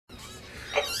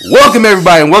Welcome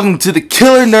everybody, and welcome to the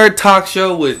Killer Nerd Talk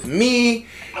Show with me,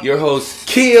 your host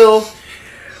Keel,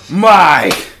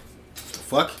 my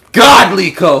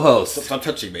godly co-host. Stop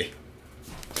touching me,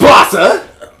 Bossa.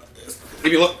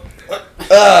 Give me a look. What?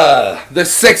 The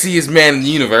sexiest man in the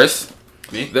universe.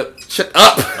 Me? Shut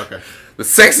up. Okay. The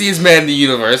sexiest man in the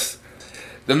universe.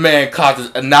 The man causes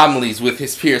anomalies with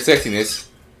his pure sexiness,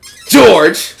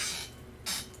 George.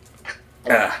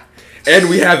 And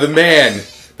we have the man,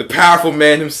 the powerful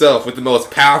man himself with the most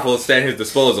powerful at his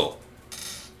disposal,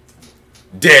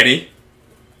 Danny.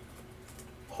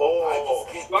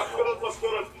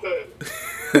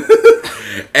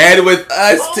 And with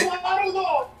us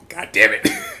God damn it.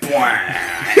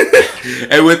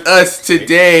 And with us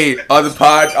today on the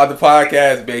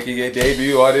podcast making a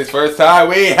debut on his first time,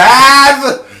 we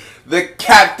have the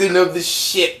captain of the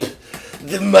ship,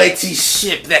 the mighty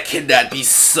ship that cannot be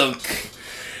sunk,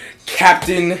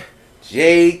 Captain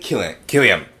J.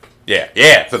 Killiam.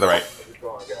 Yeah, to the right.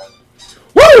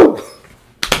 Woo!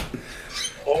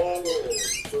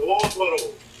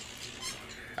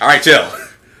 Alright, chill.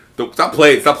 Stop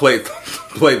playing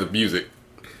the music.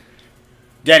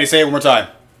 Danny, say it one more time.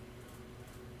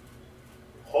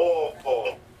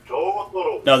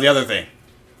 No, the other thing.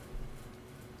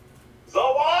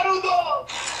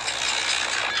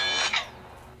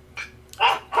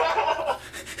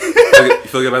 You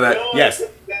feel good about that? Yes.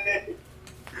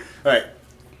 All right.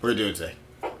 What are we doing today?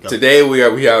 Go. Today we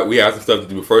have some stuff to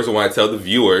do. First, I want to tell the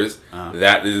viewers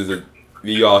that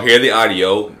you all hear the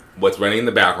audio. What's running in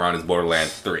the background is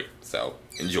Borderlands 3. So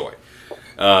enjoy.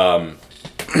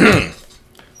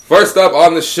 First up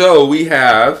on the show, we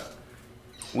have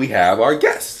our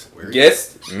guest.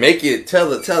 Guest,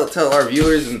 tell our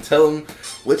viewers and tell them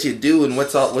what you do and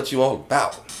what you all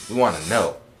about. We want to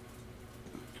know.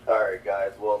 Alright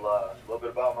guys, well a little bit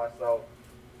about myself.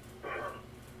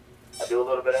 I do a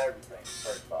little bit of everything,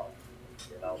 first of all.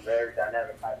 Very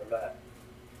dynamic type of guy.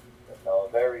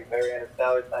 Very, very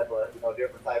interstellar type of,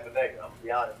 different type of nigga, I'm gonna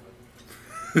be honest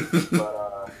with you. But,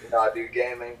 I do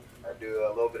gaming, I do a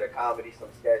little bit of comedy, some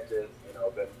sketches,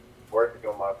 I've been working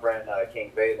with my friend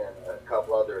King Vaden and a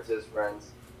couple others, his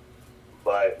friends.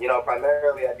 But,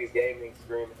 primarily I do gaming,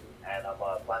 streaming, and I'm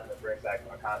planning to bring back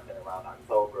my content around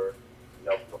October,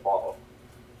 for the fall.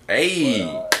 Hey!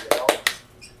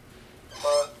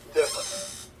 But,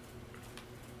 different.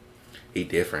 He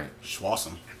different.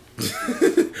 Schwassum.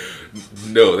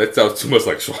 No, that sounds too much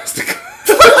like swastika.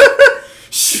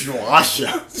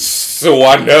 Schwasha. So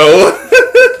I know.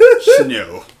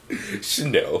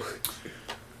 Snow.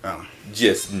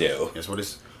 Just no. Yes. What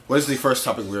is the first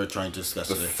topic we were trying to discuss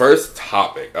today? The first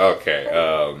topic. Okay.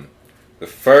 The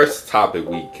first topic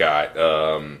we got.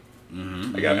 I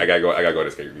gotta go to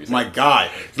escape reviews. My God.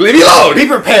 Leave me alone. Be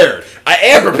prepared. I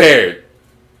am prepared.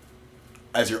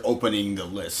 As you're opening the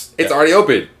list. It's already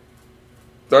open.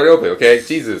 It's already open. Okay.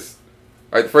 Jesus.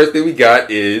 All right. The first thing we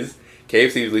got is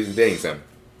KFC is releasing dating sim.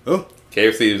 Who?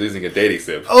 KFC is releasing a dating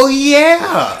sim. Oh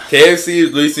yeah. KFC is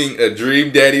releasing a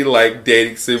Dream Daddy like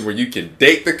dating sim where you can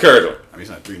date the Colonel. I mean, it's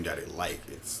not Dream Daddy like.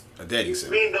 It's a dating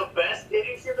sim. You mean the best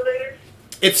dating simulator?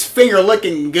 It's finger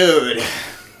looking good.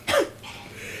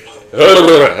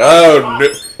 Oh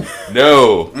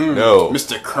no, no.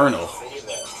 Mr. Colonel.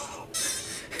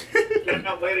 There's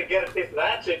no way to get a taste of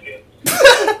that chicken.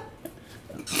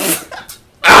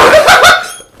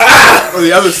 Or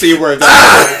the other C word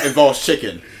that involves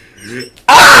chicken. No,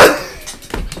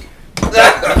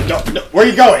 where are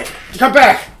you going? Come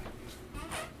back.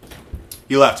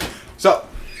 He left. So,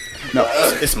 no,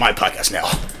 it's my podcast now.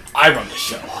 I run the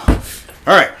show.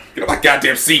 All right. Get on my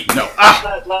goddamn seat. No.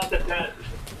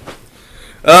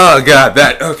 Oh god,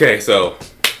 that. Okay, so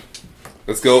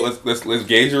let's go. Let's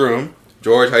gauge the room.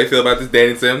 George, how you feel about this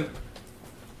dating sim?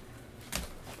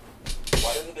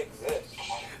 Why does it exist?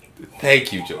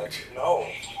 Thank you, George. No.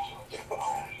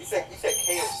 You said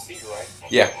KFC, right?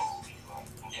 Yeah.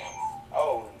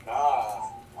 Oh, nah.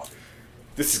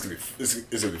 This is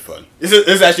gonna be fun. This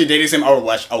is actually a dating sim I would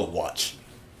watch.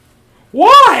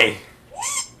 Why?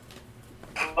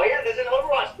 Oh yeah, there's an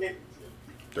Overwatch dating sim.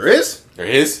 There is? There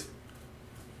is.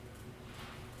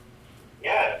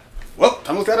 Yeah. Well,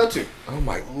 time to look that up too. Oh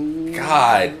my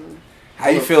god. How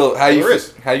you feel? How you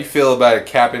feel about it,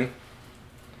 Captain?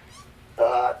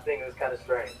 I think it was kind of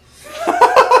strange. I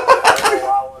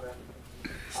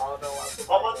don't know why. I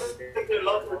think their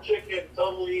love for chicken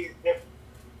totally different.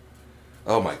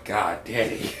 Oh my god,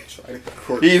 Daddy.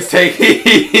 He's taking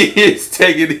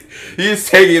this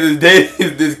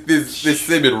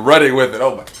sim and running with it.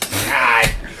 Oh my god.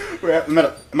 I'm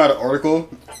at an article.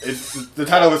 The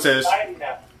title of it says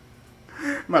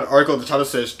I'm at an article. The title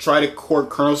says, "Try to court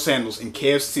Colonel Sandals in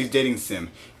KFC's dating sim.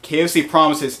 KFC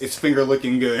promises it's finger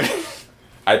looking good."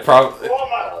 I'd probably.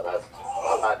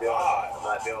 I'm not doing it. I'm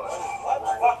not doing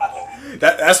it.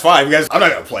 That's fine, guys. I'm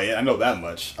not gonna play it. I know that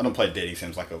much. I don't play dating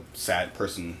sims like a sad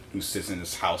person who sits in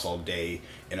his house all day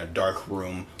in a dark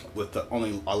room with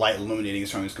only a light illuminating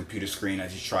from his computer screen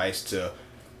as he tries to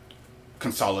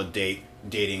consolidate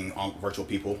dating on virtual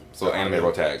people. So anime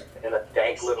rotag. In a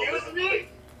dank little. Excuse me?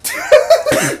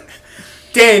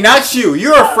 Dang, not you.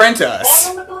 You're a friend to us.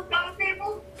 All of those kind of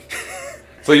people?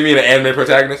 So you mean an anime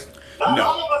protagonist? Not No.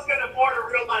 all of us can afford a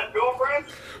real life girlfriend.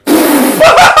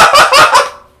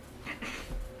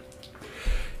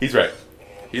 He's right.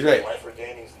 He's right.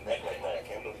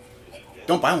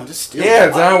 Don't buy one. Just steal Yeah,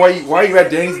 it. Zion, why you at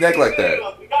Danny's neck like that?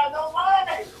 We got no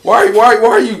money. Why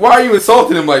are you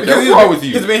insulting him like that? What's wrong with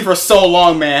He's you? been for so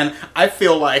long, man. I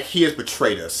feel like he has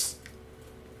betrayed us.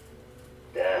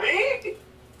 Yeah. Me?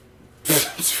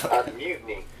 I'm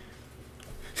mutiny.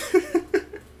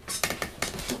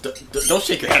 Don't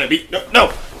shake your head at me.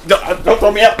 No, don't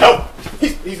throw me out. No,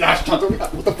 he's not trying to throw me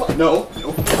out. What the fuck? No.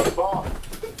 Bomb.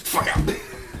 Fuck out.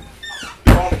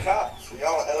 Call the cops.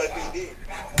 Y'all on LAPD.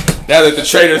 Now that the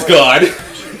traitor's gone.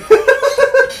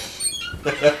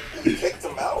 You kicked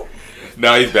him out.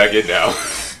 No, he's back in now.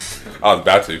 I was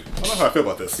about to. I don't know how I feel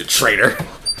about this. You traitor.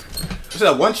 So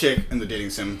that one chick in the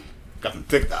dating sim got some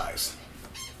thick thighs.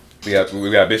 We got a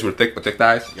bitch with thick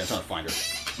thighs. You gotta try to find her.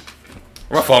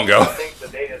 Where'd my phone go? I think the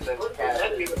data says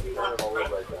cat is don't look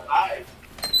like that. I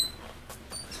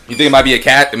You think it might be a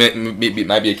cat? I mean, it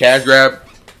might be a cash grab?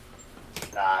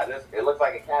 Nah, it looks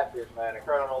like a catfish, man. A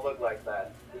Colonel don't look like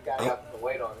that. He kinda got some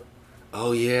weight on him.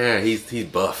 Oh yeah, he's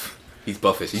buff. He's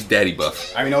buffish. He's daddy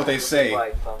buff. I mean, know what they say.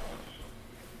 Like some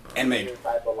Anime.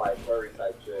 type of like furry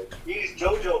type chick. he's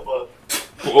JoJo buff.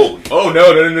 Oh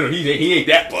no. He ain't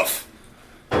that buff.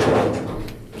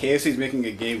 KFC's making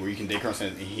a game where you can date Colonel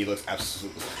Sanders and he looks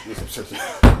absolutely absurd.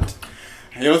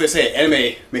 You know what they say?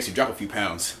 Anime makes you drop a few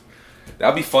pounds.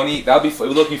 That'd be funny. It would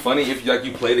look funny if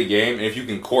you play the game and if you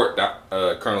can court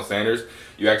Colonel Sanders,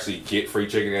 you actually get free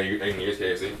chicken at your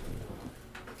KFC.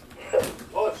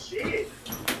 Oh shit.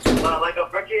 Like a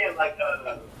freaking like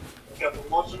a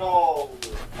promotional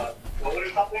code or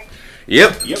something.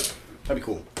 Yep. That'd be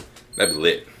cool. That'd be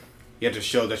lit. You have to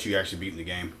show that you actually beat the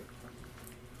game.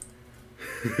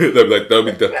 that'd be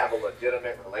You the. have a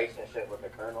legitimate relationship with the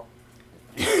Colonel.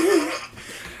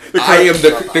 I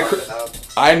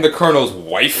am the Colonel's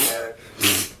wife.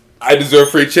 I deserve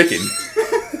free chicken.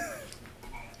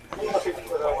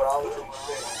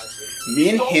 Me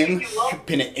and him have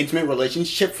been in an intimate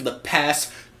relationship for the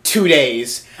past 2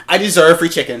 days. I deserve free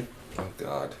chicken. Oh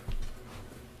God.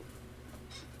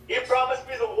 He promised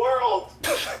me the world.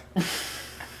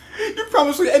 You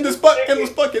promised me endless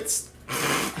buckets.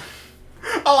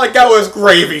 All I got was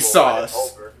gravy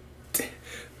sauce.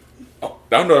 Oh,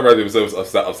 I don't know about the episodes of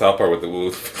South Park with the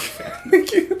wolf.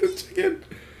 The chicken.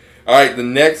 All right, the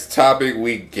next topic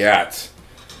we got.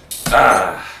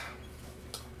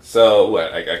 So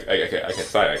what? I can't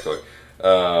decide actually.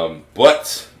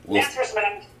 But we'll. Dance for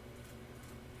Smash.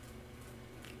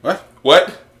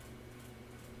 What?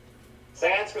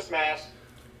 Sans for Smash.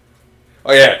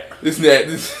 Oh yeah, this.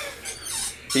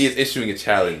 He is issuing a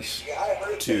challenge. Yeah, I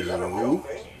heard Two. you got a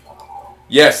girlfriend.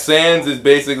 Yes, Sans is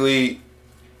basically.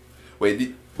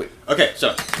 Wait. Okay,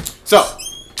 so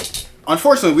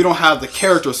unfortunately, we don't have the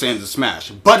character Sans in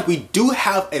Smash, but we do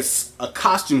have a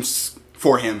costume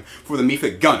for him for the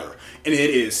Mifid Gunner, and it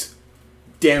is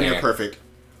damn near perfect.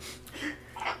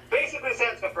 Basically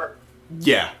Sans for Fur.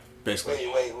 Yeah, basically.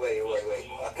 Wait.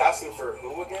 A costume for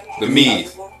who again? The me.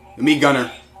 The Mii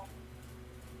Gunner.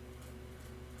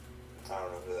 I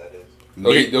don't know who that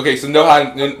is. Okay. So know how.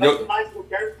 Customizable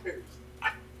characters.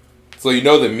 So you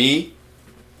know the me.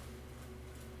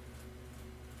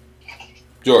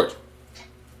 George.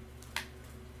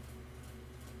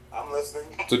 I'm listening.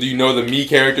 So do you know the me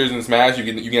characters in Smash? You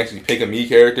can actually pick a me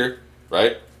character,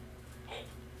 right?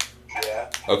 Yeah.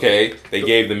 Okay. They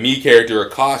gave the me character a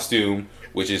costume,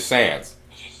 which is Sans.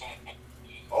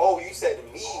 Oh, you said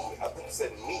me. I think you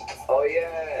said me. Oh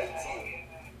yeah.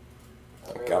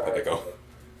 God, where'd that go?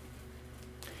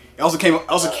 It also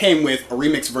came with a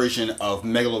remix version of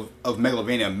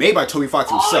Megalovania made by Toby Fox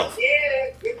himself. Oh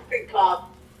yeah, it's big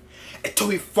cop. And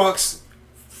Toby Fox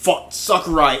fought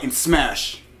Sakurai in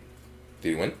Smash. Did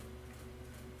he win?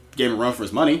 Gave him a run for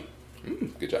his money.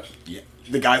 Good job. Yeah,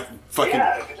 the guy fucking.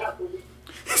 Yeah, good job, Ruby.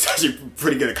 It's actually a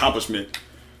pretty good accomplishment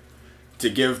to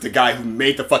give the guy who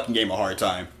made the fucking game a hard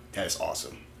time. That is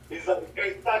awesome. He's like,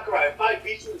 hey, Sakurai, if I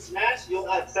beat you in Smash, you'll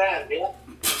have Sans, yeah?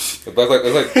 It's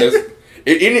like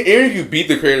even if you beat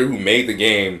the creator who made the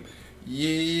game,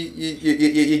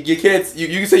 you can't. You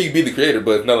can say you beat the creator,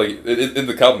 but it's not like it's an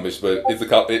accomplishment.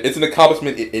 But it's an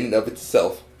accomplishment in and of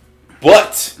itself.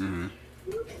 But,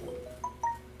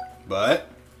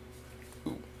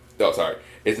 oh, sorry,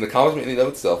 it's an accomplishment in and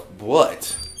of itself.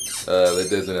 But that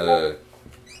doesn't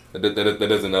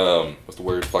what's the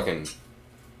word? Fucking.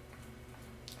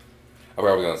 I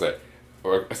forgot what I was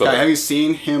gonna say. Have you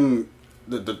seen him?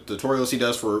 The tutorials he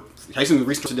does for. Have you seen the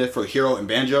research he did for Hero and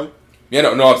Banjo? Yeah,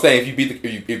 no. I'm saying if you beat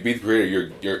the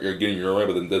creator, you're getting your run,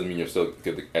 but that doesn't mean you're still as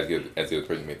good as the other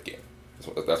person who made the game.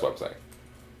 That's what I'm saying.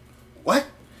 What?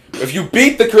 If you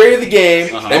beat the creator of the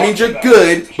game, that means you're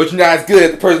good, but you're not as good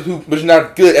as the person who. But you're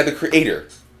not good at the creator.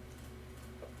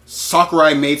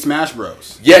 Sakurai made Smash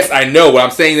Bros. Yes, I know. What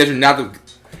I'm saying is you're not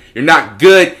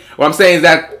good. What I'm saying is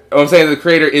that the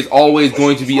creator is always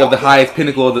going to be of the highest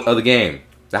pinnacle of the game.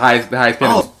 The highest pinnacle.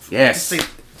 Oh, yes. Didn't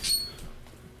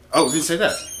say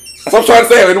that. That's what I'm trying to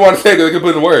say. I didn't want to say it because I could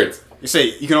put it in words. You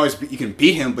say you can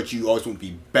beat him, but you always won't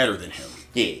be better than him.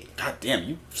 Yeah. God damn,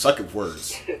 you suck at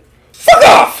words. Fuck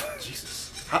off!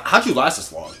 Jesus. How'd you last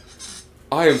this long?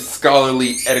 I am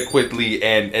scholarly, adequately,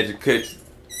 and educated.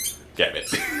 Damn it.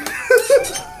 He's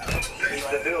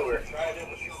the doer.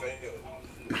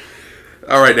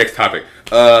 All right, next topic.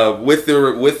 With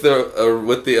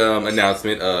the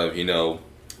announcement of the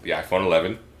iPhone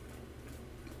 11.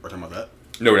 We're talking about that.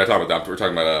 No, we're not talking about that. We're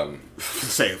talking about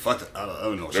Say fuck it. I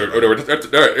don't know. We're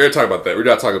talking about that. We're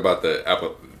not talking about the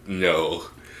Apple. No,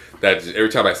 that every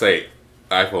time I say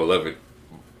iPhone 11,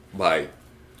 my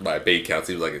bank account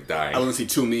seems like it's dying. I only see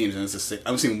 2 memes, and it's the same.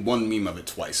 I've seen one meme of it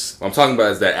twice. What I'm talking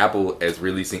about is that Apple is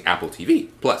releasing Apple TV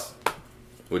Plus,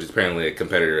 which is apparently a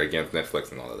competitor against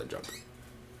Netflix and all that other junk.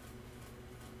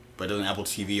 But doesn't Apple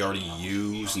TV already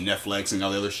use Netflix and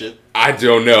all the other shit? I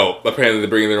don't know. Apparently, they're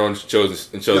bringing their own shows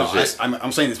and No, shit.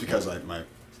 I'm saying this because my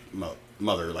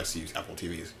mother likes to use Apple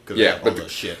TVs. Yeah, but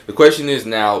the question is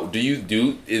now: with Apple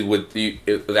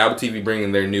TV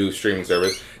bringing their new streaming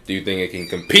service, do you think it can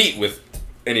compete with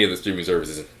any of the streaming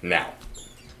services now,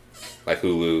 like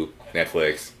Hulu,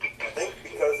 Netflix? I think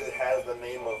because it has the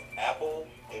name of Apple,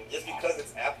 and just because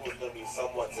it's Apple, it's going to be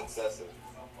somewhat successive.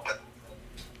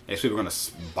 Yes, people are gonna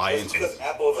buy It's into because it.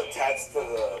 Apple is attached to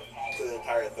the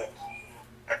entire thing.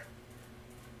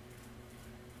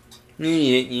 Do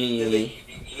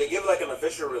they give like an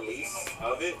official release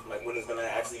of it, like when it's gonna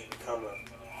actually become a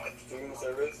streaming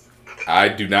service? I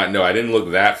do not know. I didn't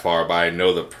look that far, but I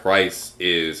know the price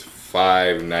is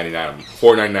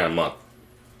 $4.99 a month,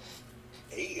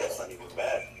 Hey, that's not even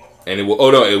bad. and it will.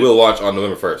 Oh no, it will launch on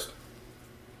November 1st.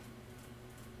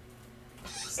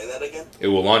 Say that again. It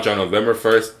will launch on November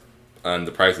 1st, and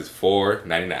the price is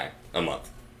 $4.99 a month.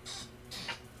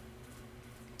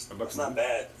 That's not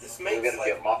bad. This We're makes gonna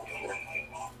get mocked.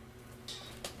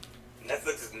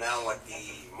 Netflix is now like the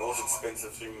most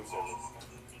expensive streaming service.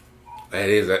 That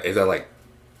is. Is that like?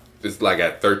 It's like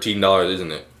at $13,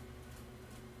 isn't it?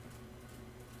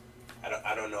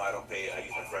 I don't know. I don't pay it. I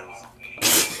use my friends.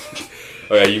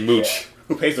 Oh yeah, you mooch.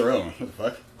 Who pays their own? What the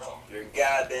fuck? You're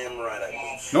goddamn right.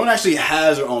 I use. No one actually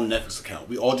has their own Netflix account.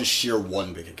 We all just share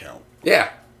one big account. Yeah.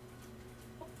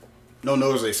 No one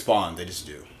knows they spawn. They just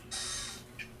do.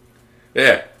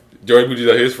 Yeah. Joey Mooch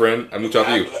is his friend. I mooch off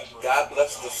you. God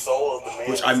bless the soul of the man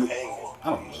Which that's I'm- paying it. I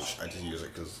don't know. I just use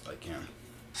it because I can.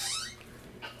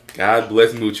 God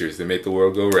bless moochers. They make the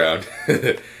world go round.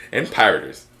 And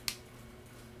piraters.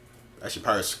 Actually,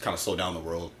 pirates kind of slow down the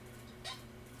world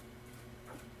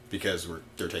because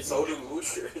they're taking. So do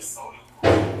moochers.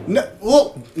 No,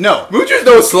 well, no. Moochers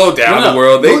don't slow down the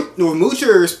world.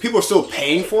 Moochers, people are still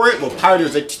paying for it. Well,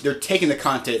 pirates, they're taking the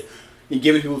content and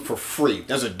giving people for free.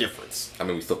 There's a difference. I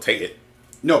mean, we still take it.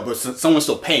 No, but someone's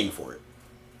still paying for it.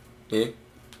 Yeah.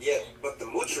 Yeah, but the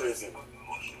moocher isn't.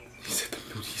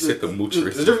 He said the moocher.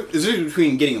 There's a difference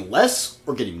between getting less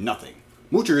or getting nothing.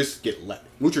 Moochers get less.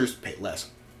 Moochers pay less.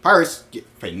 Pirates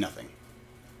pay nothing.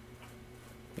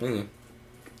 Mm-hmm.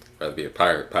 Rather be a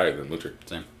pirate than moocher.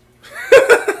 Same.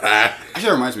 Actually,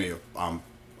 that reminds me of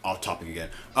off topic again.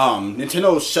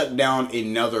 Nintendo shut down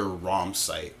another ROM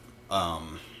site. Oh,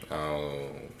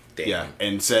 damn. Yeah,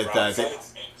 and said that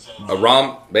A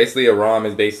ROM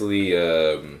is basically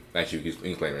actually you can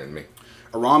explain it to me.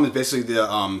 a ROM is basically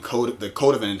the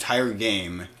code of an entire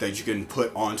game that you can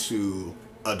put onto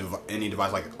any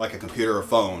device like a computer or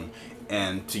phone.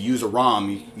 And to use a ROM,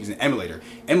 you use an emulator.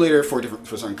 Emulator for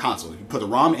certain consoles. You put the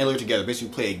ROM and emulator together.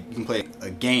 Basically, you can play a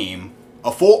game,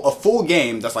 a full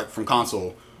game that's like from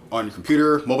console on your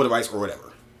computer, mobile device, or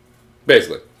whatever.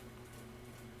 Basically.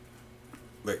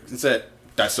 But instead,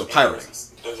 that's still pirating.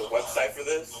 There's a website for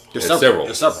this. There's There's several. several.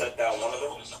 There's several. Shut down one of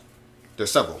them.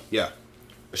 There's several. Yeah,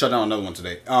 they shut down another one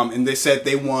today. And they said if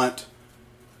they want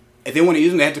to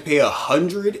use them, they have to pay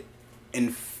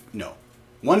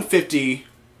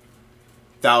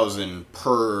 150,000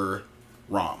 per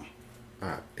ROM.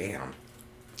 Ah, damn.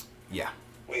 Yeah,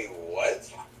 Wait,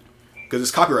 what? because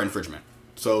it's copyright infringement.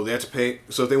 So they have to pay.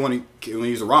 So if they want to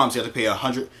use the ROMs, you have to pay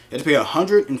 100. You have to pay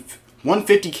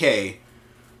 150K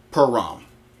per ROM.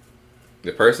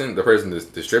 The person that's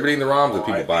distributing the ROMs, or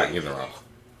people buying in the ROMs.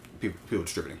 People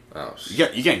distributing. Oh You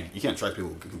shit. can't track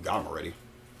people who got them already.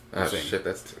 Oh saying. shit.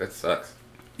 That sucks.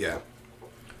 Yeah. It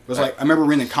was like I remember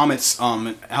reading the comments. How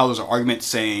there was an argument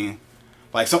saying,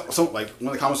 like some like one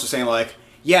of the comments was saying like,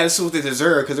 yeah, this is what they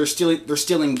deserve because they're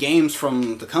stealing games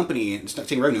from the company and it's not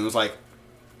taking revenue. It was like,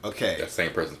 okay, That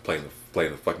same person's playing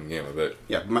the fucking game. I bet.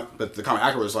 yeah, but the comment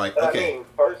afterwards was like, But okay, I mean,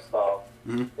 first off,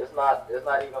 Mhm. it's not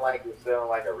even like you're selling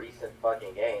like a recent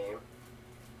fucking game.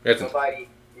 That's Somebody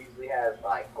usually has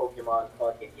like Pokemon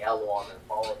fucking Yellow on their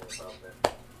phone or something,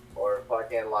 or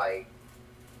fucking like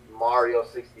Mario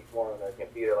 64 on their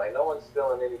computer. Like no one's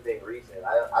stealing anything recent.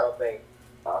 I don't think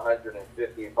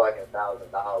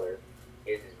 $150,000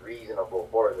 is reasonable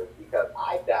for this because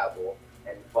I dabble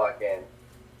in fucking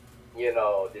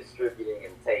distributing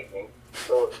and taking.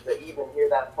 So to even hear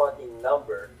that fucking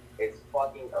number is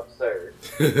fucking absurd.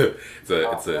 it's a.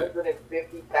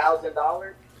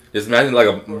 $150,000. Just imagine like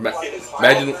a.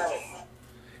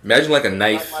 Imagine like a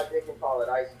knife. Suck my dick and call it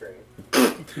ice cream.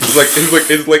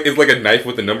 It's like a knife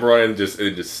with a number on it and just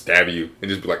stab you and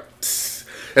just be like. Psst.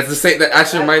 That's the same. That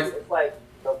actually reminds. It's like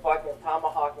the fucking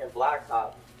tomahawk and Black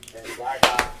Ops. And Black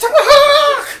Ops,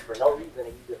 Tomahawk! for no reason,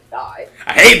 he just died.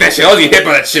 I hate that shit. I always get hit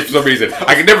by that shit for some reason.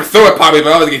 I can never throw it properly,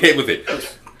 but I always get hit with it.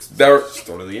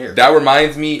 throw it in the air. That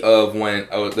reminds me of when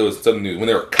there was some news when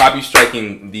they were copy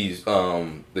striking these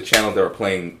the channels that were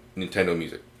playing Nintendo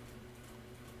music.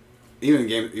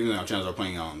 Even our channels are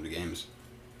playing the games.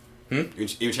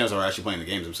 Even channels are actually playing the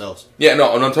games themselves. Yeah,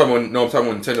 no, I'm talking when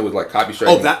Nintendo was like copy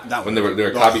striking. Oh, that when one. they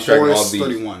were copy striking all Forest these.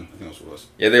 31. I think that's what it was.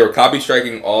 Yeah, they were copy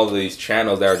striking all these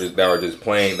channels that were just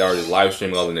live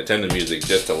streaming all the Nintendo music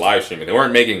just to live stream it. They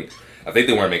weren't making. I think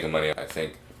they weren't making money. I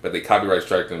think, but they copyright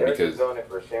strike them They're because just doing it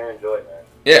for sheer enjoyment.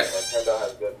 yeah, Nintendo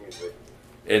has good music.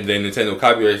 and then Nintendo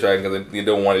copyright striking because they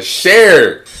don't want to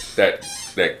share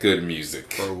that good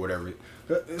music. Or whatever.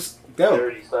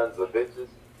 Dirty sons of bitches.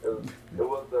 It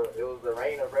was the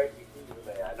reign of Reggie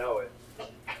Fils-Aimé. I know it.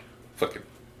 Fucking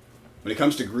When it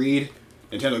comes to greed,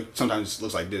 Nintendo sometimes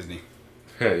looks like Disney.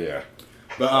 yeah.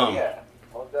 But Yeah,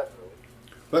 most definitely.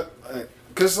 but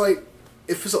because like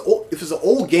if it's an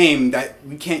old game that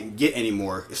we can't get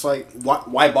anymore, it's like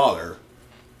why bother?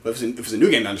 But if it's a new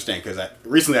game, I understand because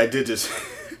recently I did just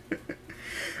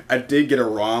I did get a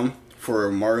ROM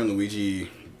for Mario and Luigi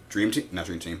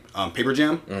Paper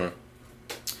Jam. Mm-hmm.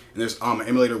 And there's an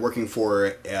emulator working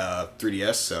for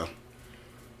 3DS, so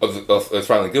It's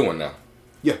finally a good one now.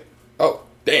 yeah. Oh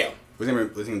damn. I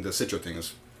think the Citro thing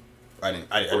is. I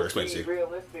didn't explain it to you.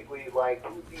 Realistically, like,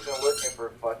 who's even looking for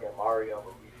fucking Mario and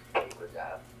Luigi Paper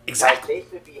Jam? Exactly.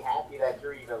 Like, they should be happy that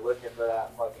you're even looking for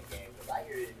that fucking game, because I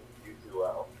hear it didn't do too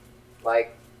well.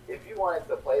 Like, if you wanted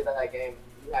to play that game,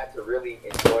 you had to really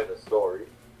enjoy the story.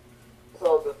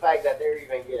 So the fact that they're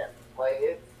even getting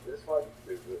played, it's fucking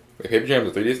stupid. Wait, Paper Jam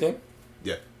is a 3DS game?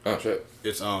 Yeah. Oh shit.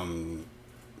 It's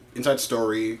Inside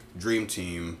Story, Dream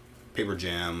Team, Paper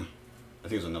Jam. I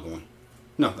think there's another one.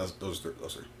 No, those three.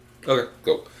 Okay,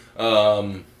 cool.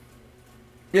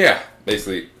 Yeah,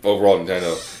 basically, overall,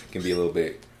 Nintendo can be a little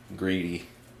bit greedy.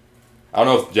 I don't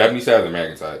know if the Japanese side or the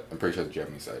American side. I'm pretty sure it's the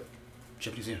Japanese side.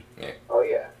 Japanese, yeah. Oh,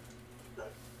 yeah.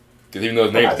 Because even though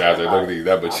his name's Bowser, look at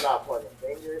that I'm much. not pointing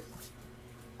fingers.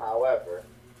 However,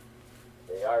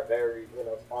 they are very,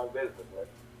 strong businessmen.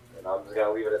 And I'm just going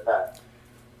to leave it at that.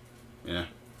 Yeah.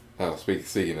 Oh,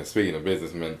 speaking of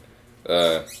businessmen,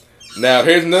 now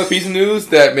here's another piece of news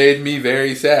that made me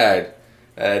very sad.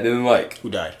 I didn't like. Who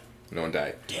died? No one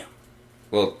died. Damn.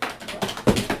 Well,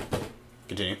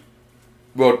 Continue.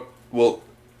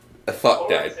 a thought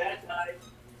died. Zed died.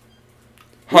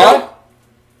 Huh?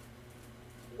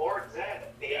 Lord Zed.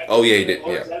 Oh yeah, he did.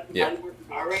 Lord Yeah, Zed yeah, died with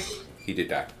the already? he did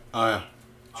die. Oh, yeah.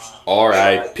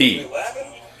 R.I.P. 11?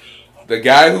 The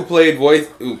guy who played voice.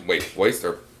 Ooh, wait, voiced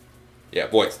or? Yeah,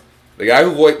 voiced. The guy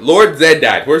who voiced Lord Zed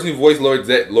died. The person who voiced Lord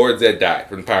Zed died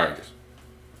from the Power Rangers.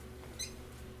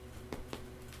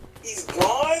 He's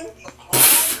gone?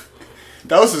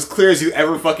 That was as clear as you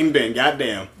ever fucking been.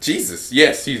 Goddamn. Jesus,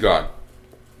 yes, he's gone.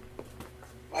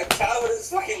 My childhood is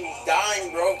fucking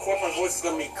dying, bro. Of course my voice is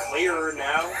gonna be clearer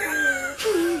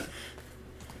now.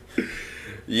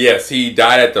 Yes, he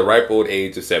died at the ripe old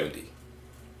age of 70.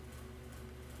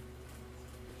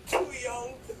 Too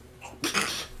young.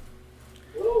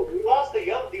 Oh, we lost the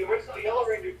original Yellow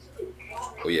Ranger too.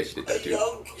 Oh yeah, she did that too.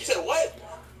 Young. You said what?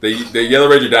 The Yellow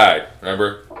Ranger died.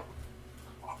 Remember?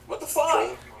 What the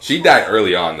fuck? She died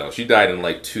early on though. She died in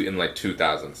like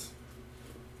 2000s.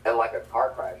 And like a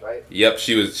car crash, right? Yep,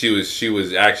 she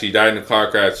was actually died in a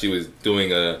car crash. She was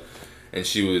doing I think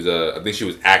she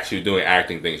was actually doing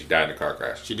acting things. She died in a car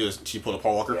crash. She pulled a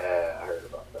Paul Walker. Yeah, I heard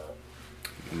about that.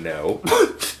 No.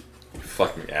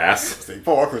 Fucking ass. See,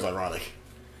 Paul Walker's ironic.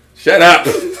 Shut up.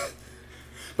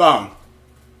 Bomb.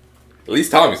 At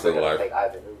least Tommy's still They're gonna alive. take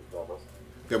Ivan News almost.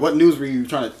 Okay, what news were you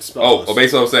trying to spell? Oh,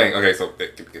 based on what I'm saying. Okay, so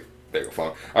there you go,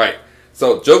 phone. All right.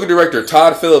 So, Joker director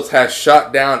Todd Phillips has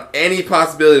shot down any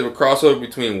possibility of a crossover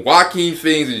between Joaquin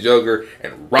Phoenix's Joker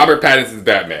and Robert Pattinson's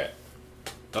Batman.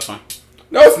 That's fine.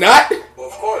 No, it's not. Well,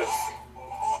 of course.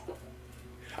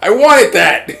 I wanted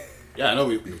that. Yeah, I know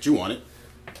what you wanted.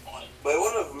 But it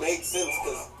wouldn't have made sense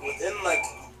because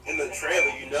in the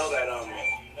trailer, you know that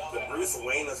the Bruce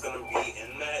Wayne that's gonna be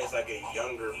in that is like a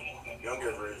younger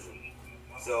version.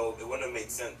 So it wouldn't have made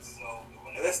sense.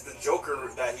 Unless the Joker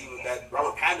that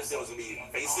Robert Pattinson was gonna be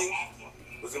facing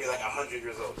was gonna be like 100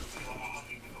 years old.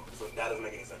 So that doesn't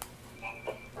make any sense.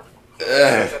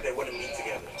 That they wouldn't meet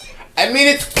together. I mean,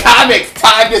 it's comics.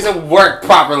 Time doesn't work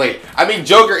properly. I mean,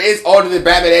 Joker is older than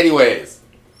Batman anyways.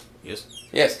 Yes.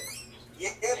 Yes. Yeah,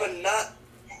 but not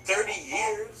 30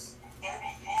 years.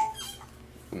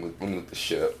 Let me look this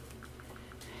shit up.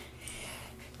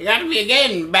 You got me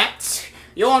again, Bats.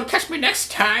 You won't catch me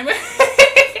next time.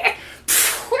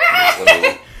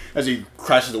 As he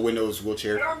crashes the window of his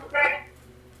wheelchair.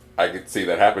 I could see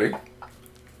that happening.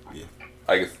 Yeah.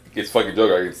 It's fucking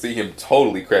Joker. I can see him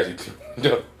totally crashing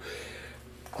through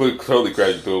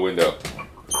a window.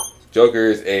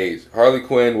 Joker's age. Harley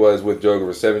Quinn was with Joker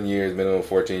for 7 years, minimum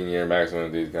 14-year, maximum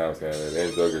of these comics.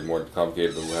 And Joker is more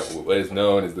complicated than what is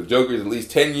known as the Joker is at least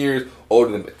 10 years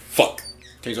older than... Fuck.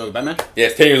 10 years older than Batman?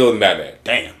 Yes, 10 years older than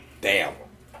Batman. Damn.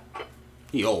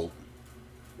 He old.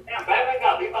 Damn, Batman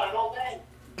got beat by an old man.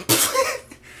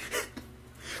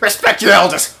 Respect your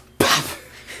elders.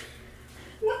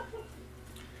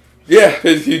 Yeah.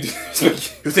 You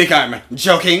think I'm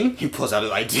joking? He pulls out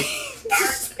his ID.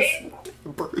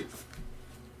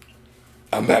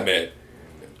 I'm Batman.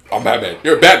 I'm Batman.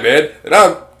 You're Batman, and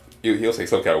I'm... He'll say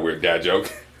some kind of weird dad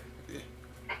joke.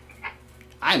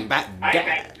 I'm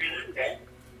Bat-Dad.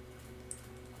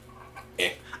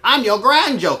 Eh. I'm your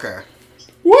grand Joker.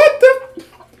 What the...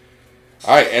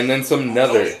 Alright, and then some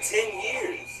another... Only 10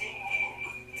 years.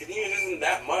 10 years isn't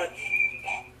that much.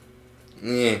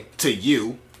 Yeah. To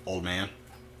you, old man.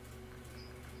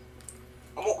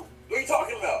 What are you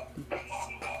talking about?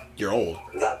 You're old.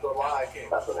 That's a lie.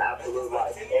 That's an absolute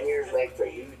lie. 10 years makes a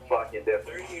huge fucking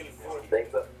difference. 30 and 40.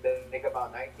 Think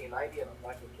about 1990 and the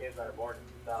fucking kids that are born in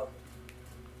 2000.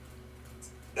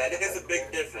 That is a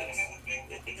big difference.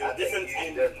 There's a That's difference a huge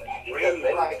in difference. Because brain.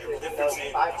 they like There's a to difference know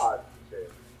in... iPods and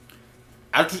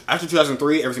shit. After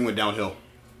 2003, everything went downhill.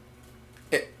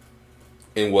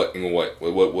 In what?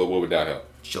 What went downhill?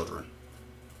 Children.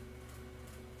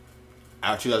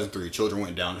 After 2003, children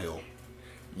went downhill.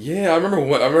 Yeah, I remember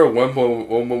one point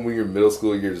when we were in middle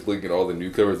school, you're just looking at all the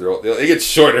newcomers. They get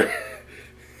shorter.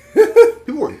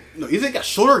 People were either they got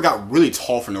shorter or got really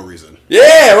tall for no reason.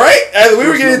 Yeah, right. As we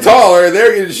were getting taller, they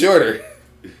were getting shorter.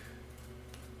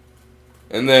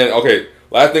 And then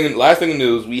last thing in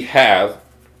news, we have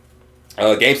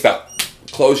GameStop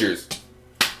closures.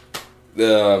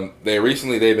 They're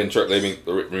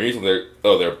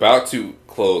about to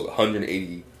close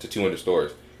 180 to 200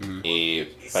 stores. Mm-hmm. You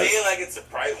say it like it's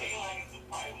surprising.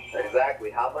 Exactly.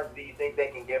 How much do you think they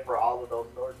can get for all of those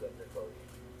stores that they're closing?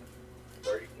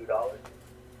 $32?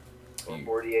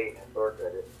 Or $48 in store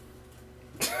credit?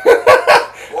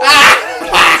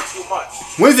 Too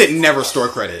much. When is it never store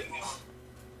credit?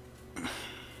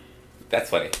 That's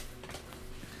funny.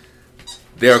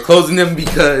 They are closing them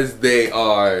because they're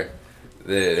on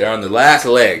the last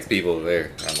legs, people.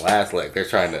 They're on the last leg. They're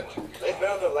trying to... They've been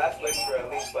on their last legs for at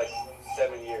least like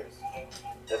 7 years.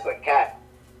 It's a cat.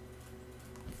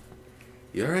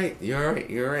 You're right.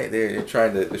 They're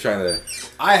trying to...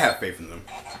 I have faith in them.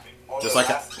 On Just their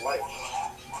like last life.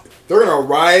 They're gonna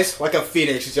rise like a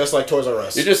phoenix, just like Toys R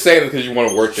Us. You're just saying it because you want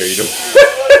to work there. You don't... Damn,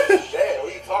 what are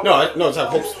you talking about? No, it's have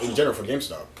hopes in general for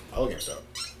GameStop. I love GameStop.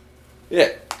 Yeah.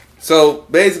 So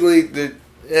basically,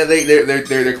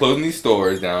 they're closing these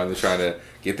stores down. They're trying to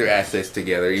get their assets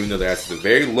together, even though their assets are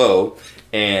very low.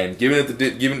 And given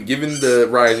the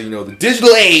rise of the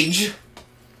digital age,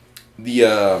 the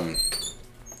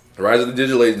rise of the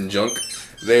digital age and junk,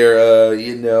 their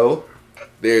you know,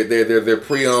 their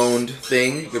pre-owned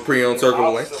thing, the pre-owned Circle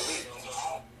of Life. Obsolete.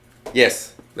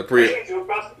 Yes, the pre. To a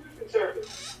prostitution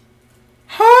service.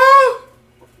 Huh?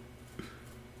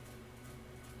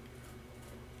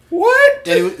 What?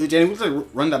 Danny, would you like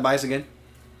run that by us again?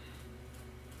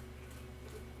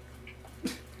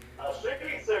 A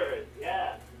streaming service,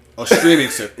 yeah. Oh, streaming.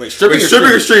 Wait, Wait, stripping stripping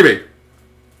or streaming?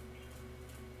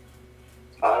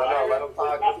 I don't know. Let them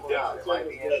talk this one out. It might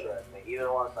be interesting.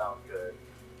 Either one sounds good.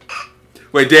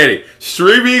 Wait, Danny,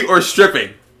 streaming or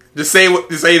stripping? Just say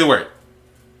the word.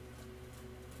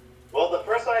 Well, the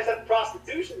first one I said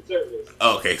prostitution service.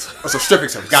 Oh, okay. Oh, so stripping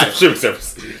service. Got it. Stripping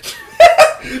service.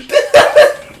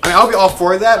 I mean, I'll be all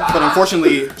for that, but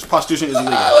unfortunately, prostitution is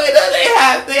illegal. Oh, wait, no,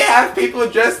 they have people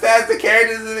dressed as the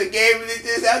characters in the game, and they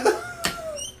just have to.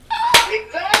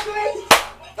 Exactly.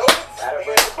 That'll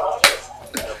bring profit.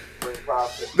 That'll bring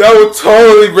profit. That would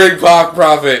totally bring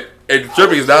profit, and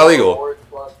stripping is not legal. Forward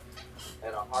plus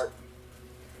and a heartbeat.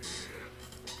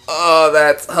 Oh,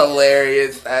 that's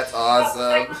hilarious. That's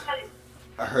awesome.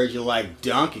 I heard you like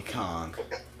Donkey Kong.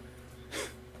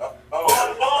 Oh,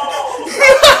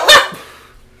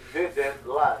 Dude, that's a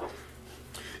lot.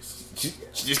 She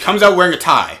just comes out wearing a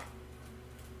tie.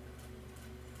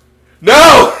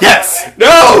 No! Yes!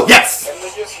 No! Yes! and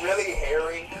they're just really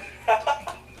hairy.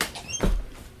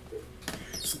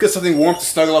 It's good something warm to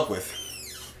snuggle up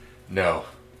with. No.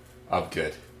 I'm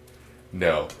good.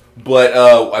 No. But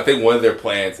I think one of their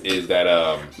plans is that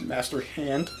Master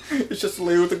hand. It's just a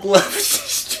lady with a glove.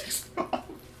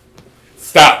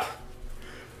 stop.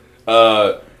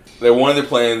 One of their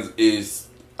plans is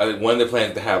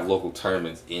to have local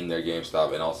tournaments in their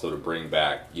GameStop, and also to bring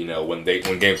back, you know, when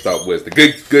GameStop was the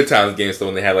good times GameStop,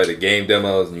 when they had like the game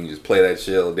demos and you can just play that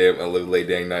shit all day, late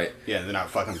day and night. Yeah, they're not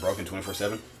fucking broken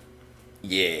 24/7.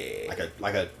 Yeah.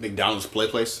 Like a McDonald's play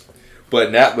place.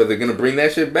 But they're gonna bring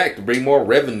that shit back to bring more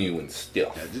revenue and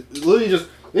stuff. Yeah, they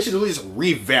should literally just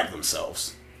revamp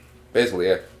themselves. Basically,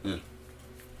 yeah. Mm.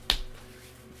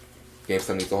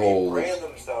 GameStop needs a whole. Brand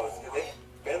themselves. They've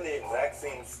been the exact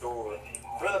same store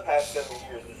for the past 7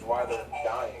 years, which is why they're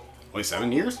dying. Only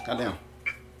 7 years? Goddamn.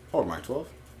 Hold on, 12.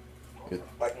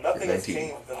 Like nothing has 19.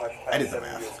 changed in like the I past did the 7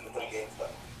 math. years within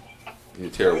GameStop. You're Only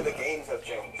terrible. the games have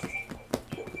changed.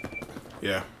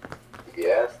 Yeah.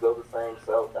 Yeah, it's still the same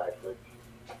sell tactic.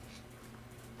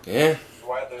 Yeah. That's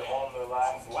why they're on their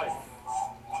last life.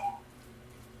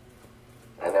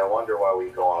 And then wonder why we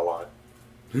go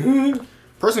online.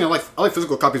 Personally, I like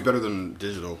physical copies better than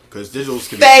digital, because digitals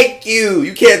can be... Thank you.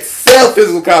 You can't sell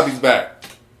physical copies back.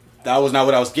 That was not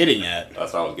what I was getting at.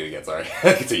 That's what I was getting at. Sorry.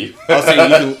 Continue. I was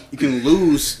saying you can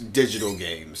lose digital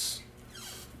games.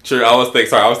 Sure, I was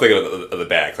thinking of the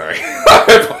bag. Sorry,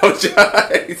 I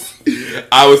apologize.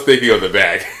 I was thinking of the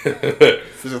bag.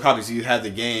 Physical copies, you have the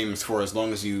games for as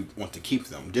long as you want to keep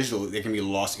them. Digital, they can be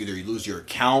lost. Either you lose your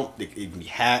account, it can be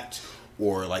hacked,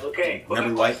 or like Okay, quick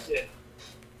memory wipe. question.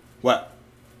 What?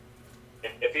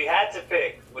 If you had to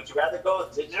pick, would you rather go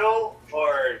digital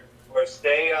or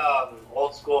stay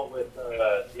old school with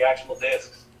the actual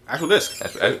discs? Actual disc.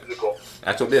 Physical.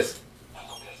 Actual disc.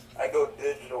 I go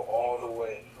digital all the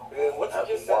way. What That's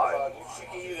you just said why. about you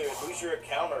can either lose your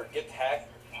account or get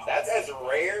hacked, that's as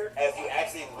rare as you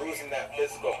actually losing that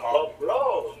physical Well, copy.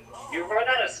 bro, you run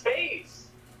out of space.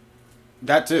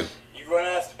 That too. You run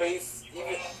out of space, you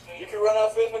can run out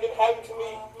of space by getting having too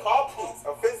many copies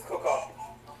of physical copies.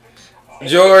 And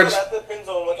George. that depends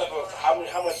on what type of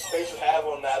how much space you have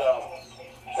on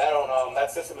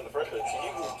that system in the first place. So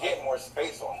you can get more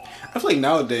space on it. I feel like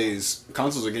nowadays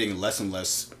consoles are getting less and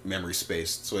less memory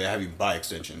space, so they have you buy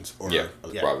extensions. Or Yeah,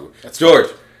 probably. That's George,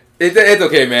 it's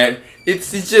okay, man.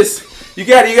 It's just you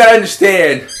gotta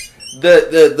understand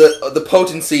the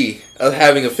potency of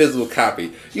having a physical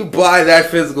copy. You buy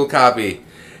that physical copy,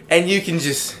 and you can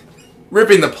just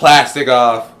ripping the plastic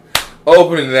off,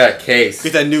 opening that case.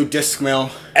 Get that new disc smell.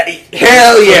 Hell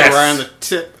Put it yes. right on the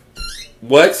tip.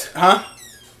 What? Huh?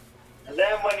 And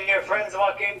then when your friends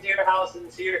walk into your house and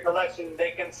see your collection,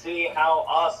 they can see how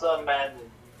awesome and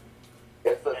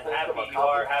It's the happy system of you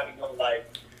are copy. having a life.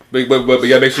 But you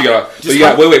gotta make sure you gotta. But Just you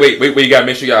gotta wait. You gotta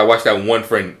make sure you gotta watch that one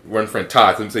friend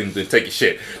Todd. So saying to take your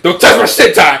shit. Don't touch my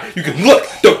shit, Todd. You can look.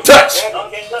 Don't touch. Yeah,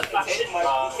 you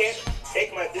can't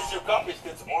take my digital copies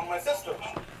because it's on my system.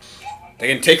 They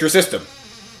can take your system.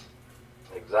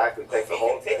 Exactly. Take the You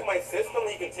whole can take thing. my system,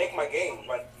 you can take my game,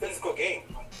 my physical game.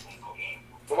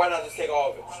 So why not just take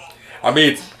all of it? I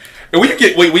mean, when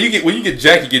you get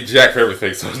Jack, you get Jack for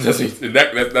everything. So that's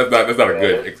not a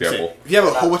good example. If you have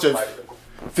a whole bunch of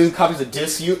physical copies of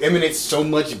discs, you emanate so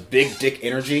much big dick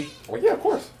energy. Well, yeah, of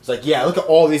course. It's like, yeah, look at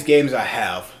all these games I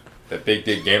have. That big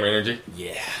dick gamer energy.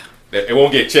 Yeah. It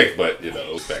won't get checked, but you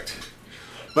know, respect.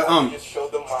 But I just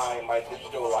showed them my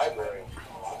digital library.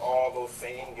 All those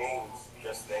same games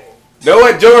just there. Know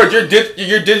what, George?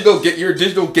 Your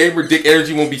digital gamer dick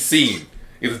energy won't be seen.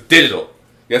 It's digital.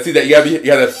 You gotta see that. You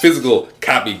gotta have physical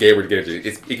copy gamer dick energy.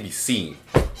 It can be seen.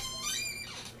 Nah,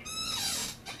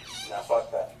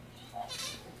 fuck that.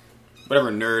 whatever,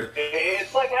 nerd.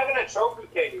 It's like having a trophy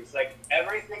case. Like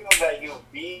everything that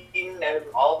you've beaten and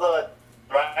all the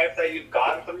drives that you've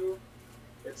gone through,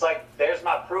 it's like there's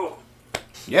my proof.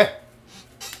 Yeah.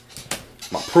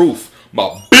 My proof.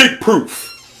 My big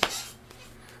proof.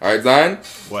 Alright, Zion.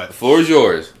 What? The floor is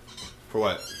yours. For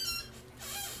what?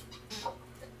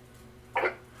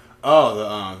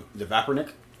 Oh, the Vapornik?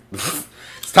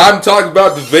 It's time to talk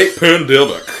about the vape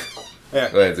pandemic. Yeah.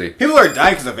 Go ahead, Z. People are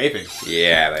dying because of vaping.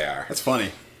 Yeah, they are. That's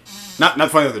funny. Not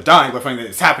funny that they're dying, but funny that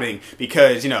it's happening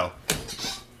because, you know,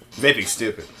 vaping's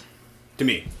stupid. To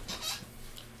me.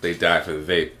 They die for the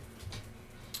vape.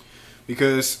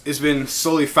 Because it's been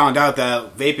slowly found out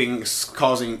that vaping is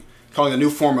causing a new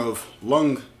form of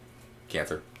lung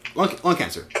Cancer.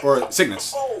 cancer or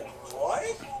sickness. Oh, what?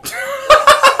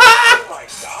 Oh my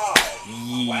god.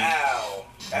 Wow.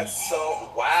 That's so.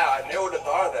 Wow. I never would have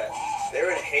thought of that.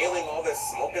 They're inhaling all this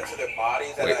smoke into their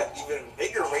bodies at an even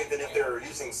bigger rate than if they were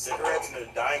using cigarettes and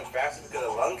they're dying faster because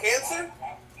of lung cancer?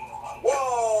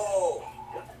 Whoa!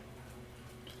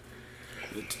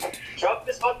 Trump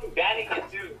is fucking banning it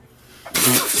too.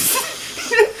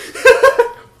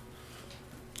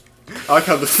 I like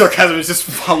how the sarcasm is just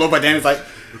followed by Dan. It's like,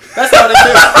 that's how it is.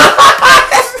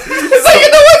 It's like,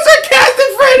 you know what, sarcastic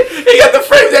friend? He got the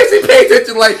friends actually pay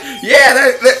attention, like, yeah,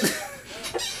 that.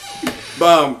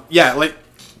 Yeah, like,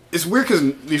 it's weird because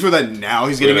you feel that now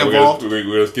he's getting involved. We're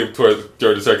gonna skip towards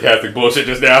the sarcastic bullshit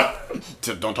just now.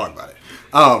 Don't talk about it.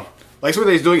 Like, it's weird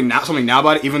that he's doing something now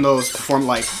about it, even though it's performed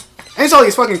like, and it's all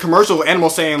these fucking commercial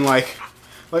animals saying like,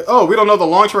 oh, we don't know the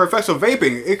long-term effects of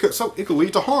vaping. It could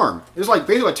lead to harm. It's like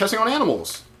basically like testing on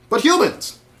animals, but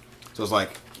humans. So it's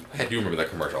like, I do remember that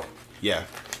commercial. yeah.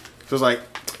 So it's like,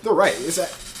 they're right. It's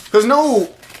that because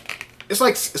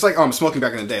it's like smoking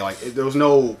back in the day. Like there was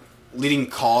no leading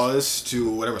cause to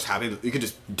whatever's happening. You could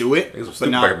just do it. It was But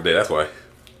stupid now, back in the day, that's why.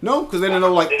 no, because they didn't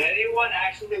know like. Did anyone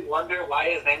actually wonder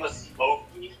why his name was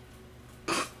Smokey?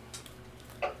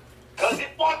 Cause he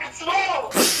fucking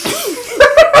smokes!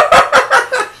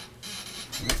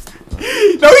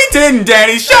 No, he didn't,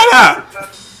 Danny. Shut up.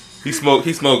 He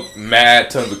smoked mad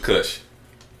tons of kush.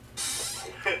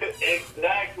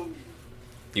 Exactly.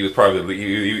 He was probably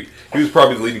he was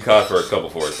probably the leading cause for a couple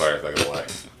forest fires, not gonna lie.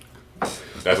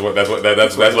 That's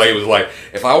why he was like,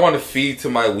 if I want to feed to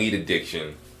my weed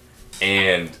addiction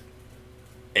and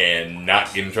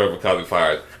not get in trouble for causing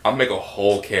fires, I'll make a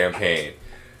whole campaign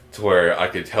to where I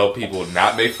could tell people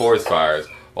not make forest fires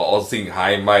while also singing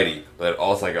High and Mighty, but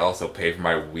also I could also pay for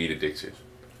my weed addiction.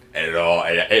 And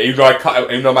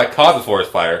even though I might cause a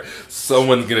forest fire,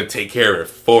 someone's gonna take care of it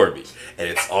for me, and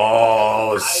it's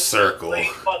all a circle.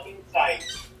 Fucking tight.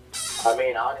 I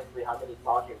mean, honestly, how many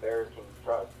talking bears can you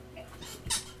trust?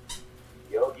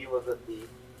 Yogi was a thief.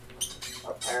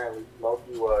 Apparently,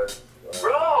 Smokey was.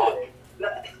 Bro!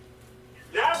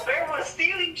 That bear was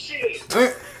stealing shit!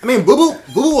 I mean, Boo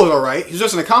Boo was alright. He's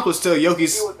just an accomplice to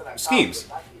Yogi's He was an accomplice. schemes.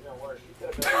 That's even worse. He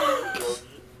could have been like, Yogi,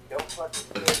 don't fucking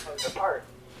steal from the park.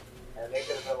 And they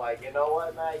could have been like, you know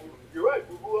what, man, you're right,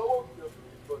 Boo Boo, I won't steal from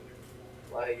these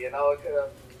fuckers. Like, you know, it could have.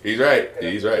 He's right.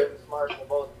 He's right. Been smart for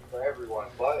both for everyone,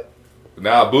 but.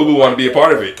 Nah, Boo Boo want to be a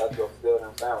part of it. Let's go steal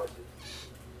them sandwiches.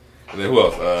 And then who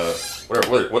else? What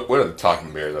are the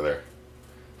talking bears are there?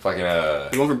 Fucking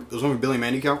There's one for Billy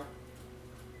Mandy count.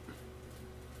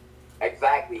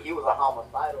 Exactly. He was a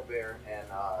homicidal bear, and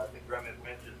the Grim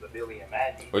Adventures of Billy and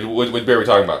Mandy. Which bear are we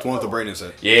talking about? The one with the brain in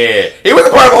it. Yeah, he was a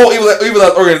part of a whole evil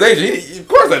organization. Of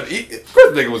course, the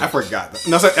nigga was I forgot.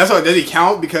 No, that's why does he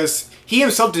count because he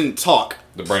himself didn't talk.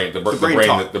 the brain, the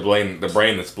brain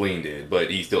brain, the spleen did, but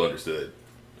he still understood.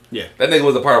 Yeah. That nigga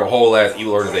was a part of a whole ass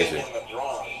evil organization.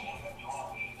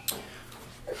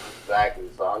 Exactly.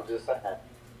 So I'm just saying.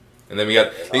 And then we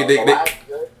got You know, then the last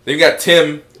good. we got Tim,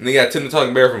 and then you got Tim the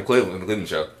Talking Bear from Cleveland, the Cleveland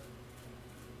show.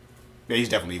 Yeah, he's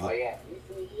definitely evil. Oh yeah.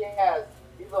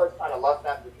 He's always trying to lust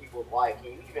after people's life.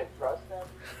 Can you even trust him?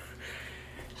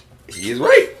 He is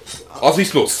right. Also, he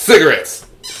smokes cigarettes.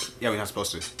 Yeah, we're not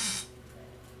supposed to.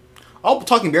 All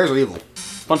talking bears are evil.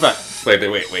 Fun fact.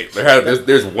 Wait.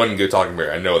 There's one good talking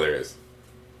bear. I know there is.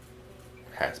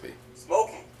 Has to be.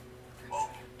 Smokey.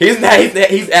 He don't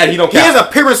count. He has a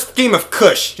pyramid scheme of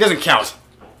Kush. He doesn't count.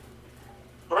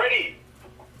 Freddy!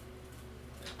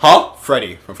 Huh?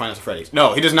 Freddy from Final Fantasy Freddy's.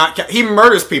 No, he does not. He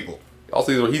murders people.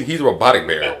 Also, he's a robotic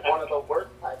bear. One of the worst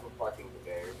type of fucking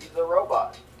bears. He's a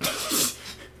robot.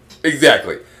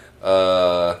 Exactly.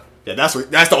 Yeah, that's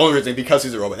the only reason, because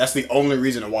he's a robot. That's the only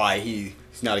reason why he's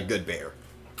not a good bear.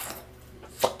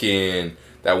 Fucking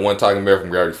that one talking bear from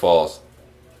Gravity Falls.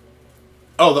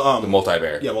 Oh, the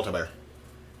multi-bear. Yeah, multi-bear.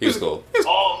 He was cool.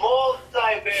 Oh,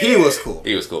 multi-bear. He was cool.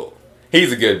 He was cool.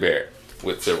 He's a good bear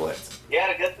with several heads. He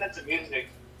had a good sense of music.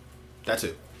 That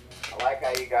too. I like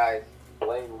how you guys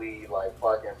blatantly like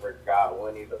fucking forgot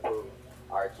Winnie the Pooh,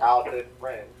 our childhood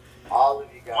friend. All of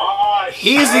you guys. Oh,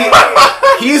 He's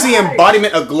the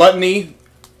embodiment of gluttony,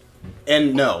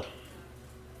 and no.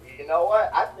 You know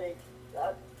what? I think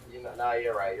that no,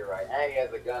 you're right. And he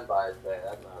has a gun by his bed.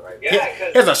 That's not right. Yeah,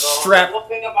 He has a strap. The whole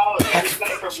thing about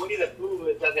everything from Winnie the Pooh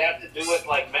is that they have to do with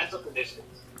like mental conditions.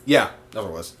 Yeah, that's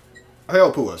what it was. I forgot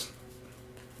what Pooh was.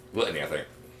 Gluttony, I think.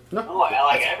 No. Oh, and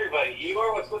like everybody,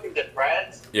 Eeyore was fucking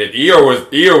depressed. Yeah,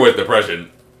 Eeyore was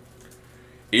depression.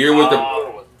 Eeyore was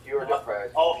was pure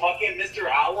depression. Oh, fucking Mr.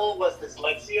 Owl was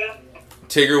dyslexia.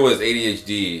 Tigger was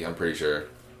ADHD. I'm pretty sure.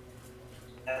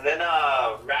 And then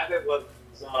Rabbit was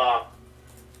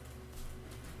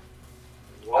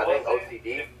what I think was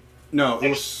OCD. No, it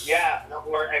was.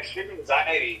 or extreme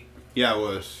anxiety. Yeah, it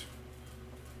was.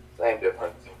 Same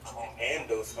difference. And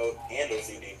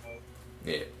OCD.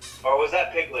 Yeah. Or was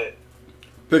that Piglet?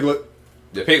 Piglet.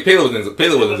 Yeah, Piglet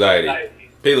was anxiety.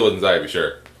 Piglet was anxiety for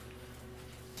sure.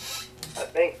 I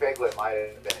think Piglet might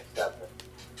have been accepted.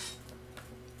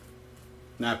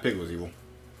 Nah, Piglet was evil.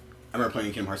 I remember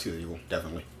playing Kingdom Hearts 2 was evil,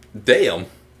 definitely. Damn.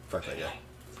 Fuck that, yeah.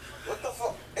 What the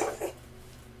fuck?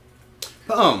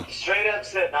 Straight up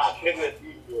said, nah, Piglet's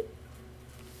evil.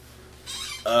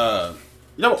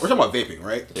 You know, we're talking about vaping,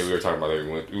 right? Yeah, we were talking about that.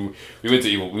 We went to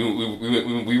evil.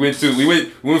 We went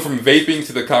from vaping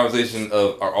to the conversation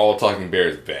of are all talking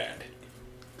bears bad?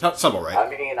 Somewhat right. I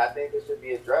mean, I think it should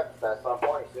be addressed at some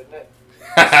point, shouldn't it?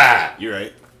 You're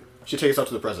right. Should take us up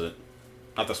to the president.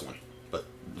 Not this one, but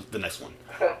the next one.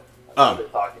 They're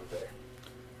talking there.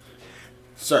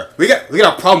 Sir, we got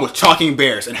a problem with talking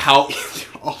bears and how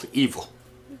they're all evil,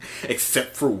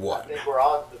 except for I one. think we're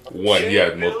on to something. One, yeah.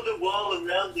 Build a wall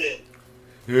around it.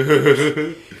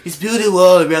 He's building a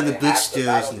wall around the They have to bookstores.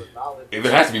 battle with knowledge.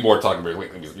 There has to be more talking bears.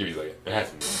 Wait, give me a second. There has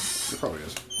to be more. It probably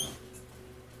is.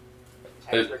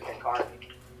 Hendrick and Carney.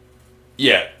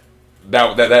 Yeah,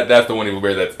 that's the one evil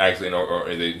bear that's actually or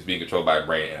is being controlled by a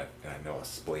brain, and I know a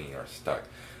spleen are stuck.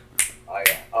 Oh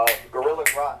yeah. Gorilla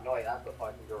Grodd. No, that's the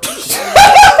fucking gorilla.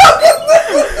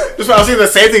 Just when I was saying the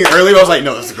same thing earlier, I was like,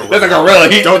 no, it's a gorilla. That's a gorilla.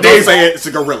 Don't say it. It's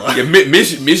a gorilla. Yeah,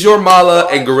 Mijor Mala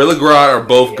and Gorilla Grodd are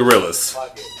both gorillas.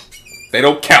 Fuck it. They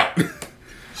don't count.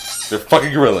 They're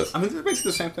fucking gorillas. I mean, they're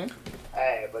basically the same thing.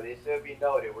 Hey, but it should be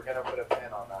noted. We're gonna put a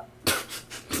pin on that.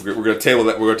 We're gonna table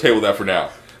that. We're gonna table that for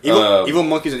now. Evil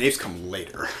monkeys and apes come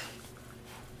later.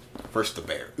 First the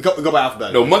bear. We go by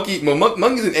alphabetically. No, monkeys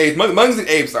and apes. Monkeys and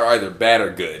apes are either bad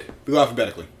or good. We go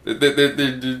alphabetically.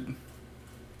 Anything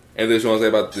else you want to say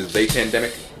about this vape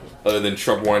pandemic? Other than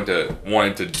Trump wanting to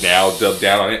now dub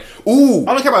down on it. Ooh.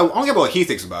 I don't care about what he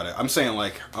thinks about it. I'm saying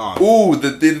like, Ooh,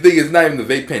 the thing is not even the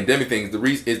vape pandemic thing. The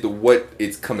reason is what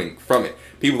it's coming from it.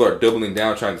 People are doubling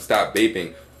down trying to stop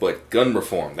vaping, but gun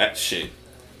reform, that shit.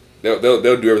 They'll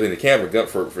do everything they can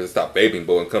for to stop vaping,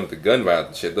 but when it comes to gun violence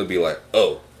and shit, they'll be like,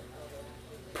 oh,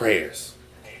 prayers.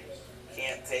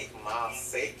 Can't take my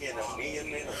Second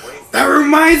Amendment away from that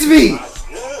reminds me. my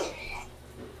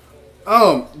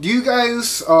gun. Do you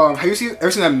guys have you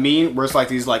ever seen that meme where it's like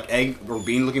these like egg or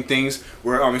bean looking things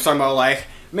where it's talking about like,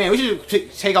 man, we should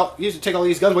take all these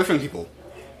guns away from people,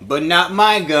 but not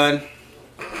my gun.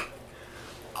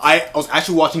 I was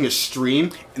actually watching a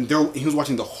stream and he was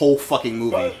watching the whole fucking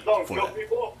movie. Guns don't for kill that.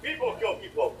 people. People kill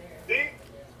people. See?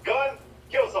 Gun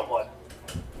kill someone.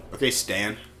 Okay,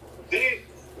 Stan. See?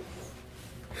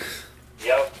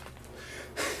 Yep.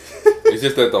 It's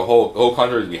just that the whole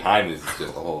controversy behind this is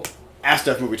just the whole. Ask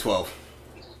Death Movie 12.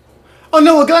 Oh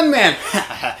no, a gunman!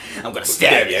 I'm gonna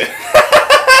stab you.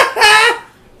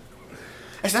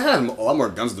 Actually, that had a lot more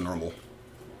guns than normal.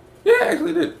 Yeah, I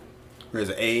actually did. There's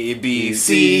an A, B,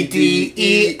 C, D,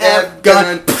 E, F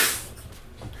gun.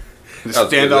 The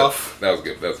standoff. That was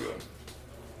good. That was good.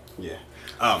 Yeah.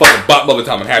 Fucking Bot Muppet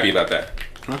time. I'm happy about that.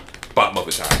 Huh? Bot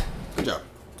Muppet time. Good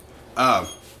job.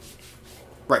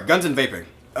 Right, guns and vaping.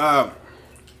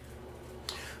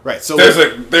 Right, so There's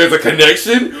a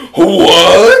connection.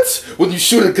 What? When you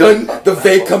shoot a gun, the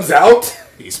vape comes out.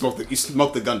 you smoked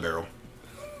the gun barrel.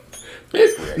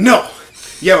 Basically. No,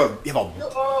 you have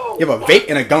a vape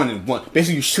and a gun in one.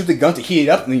 Basically, you shoot the gun to heat it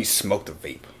up, and then you smoke the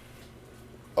vape.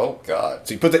 Oh God.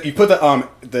 So you put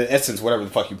the essence, whatever the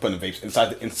fuck you put in the vapes,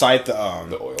 inside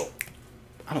the oil.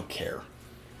 I don't care.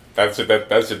 That's what it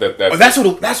was.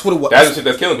 That's what it was. That's the shit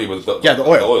that's killing people. The oil.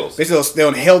 The oils. Basically, they'll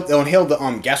inhale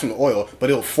the gas from the oil, but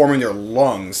it'll form in their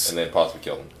lungs And then possibly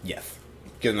kill them. Yes.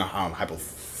 Give them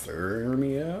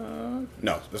hypothermia.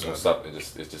 No, this It was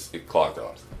it clogged their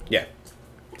lungs. yeah.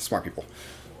 Smart people.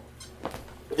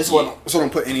 This one don't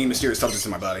put any mysterious substance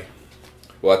in my body.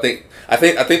 Well, I think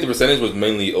the percentage was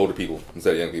mainly older people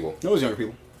instead of young people. No, it was younger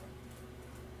people.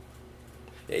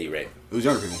 Yeah, you're right. It was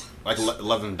younger people. Like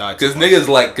 11 died. Cause niggas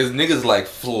like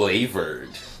flavored.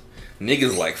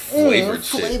 Niggas like flavored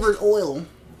shit. Flavored oil.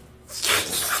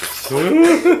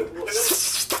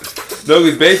 No,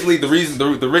 because basically the reason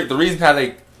how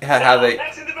they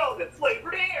Next in development,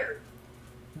 flavored air.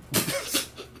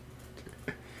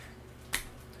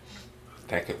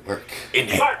 that could work.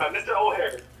 Sorry about Mr.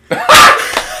 O'Hare.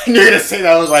 You're gonna say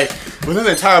that? I was like, within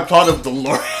the entire plot of the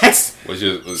Lorax Which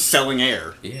was selling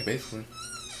air. yeah, basically.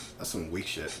 That's some weak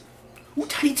shit. Ooh,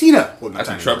 Tiny Tina. Well, not That's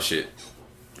some Tiny Trump Tina. shit.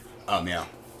 Yeah.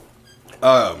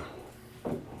 I'm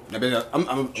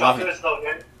Chocolate laughing is no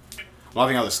good.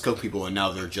 how the skilled people and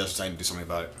now they're just deciding to do something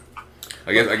about it.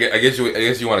 I guess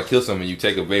you want to kill someone. You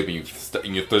take a vape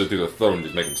and you throw it through the throat and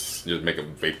just make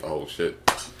them vape the whole shit,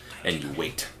 and you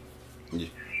wait. Yeah.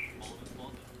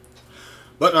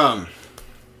 But I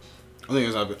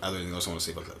think there's other things else I want to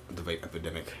say about the vape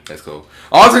epidemic. That's cool.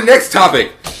 On to the next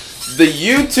topic. The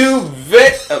YouTube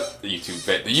event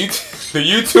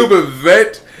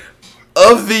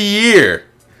of the year.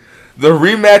 The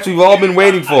rematch we've all been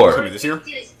waiting for. Coming this year?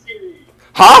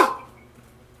 Huh?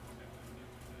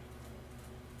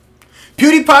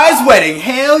 PewDiePie's wedding.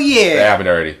 Hell That yeah. happened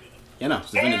already. Yeah, no,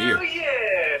 it's the event of the Hell year.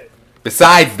 yeah!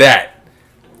 Besides that,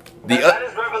 That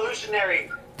is revolutionary.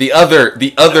 the other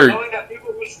Knowing that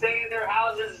people who stay in their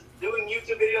houses doing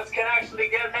YouTube videos can actually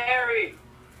get married.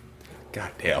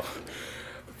 goddamn.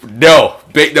 No,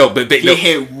 big no, but big He no.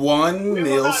 hit 1 We will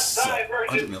mil not sub. die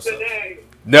 100 mil virgins subs. today.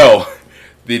 No,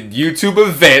 the YouTube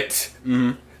event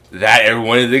Mm-hmm. that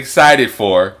everyone is excited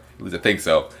for, at least I think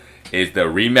so, is the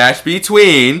rematch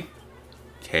between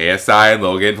KSI and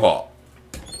Logan Paul.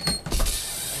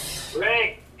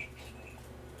 Rick,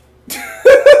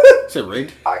 Is it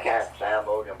rigged? I can't stand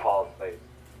Logan Paul's face.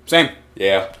 Same.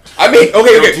 Yeah, I mean,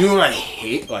 okay. Do you know what I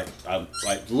hate? Like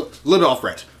little bit off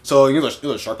rant. So you know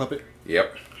the shark puppet?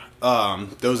 Yep.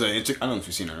 There was I don't know if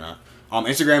you've seen it or not.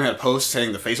 Instagram had a post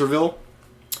saying the face reveal.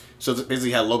 So it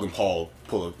basically had Logan Paul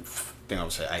pull a thing. I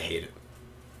would say I hate it.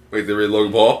 Wait, they really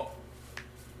Logan Paul?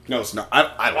 No, it's not. I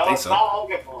don't no, think it's so. not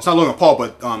Logan Paul. It's not Logan Paul,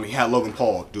 but he had Logan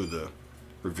Paul do the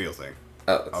reveal thing.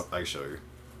 I can show you.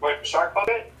 Wait, Shark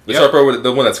Puppet? The Yep. sharp part with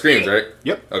the one that screams, right?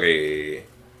 Yep. Okay.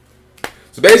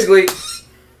 So basically,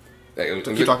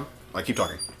 Keep talking. Keep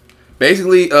talking.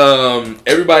 Basically,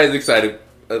 everybody's excited.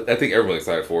 I think everyone's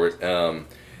excited for it.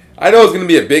 I know it's going to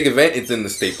be a big event. It's in the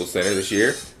Staples Center this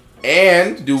year,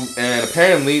 and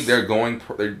apparently they're doing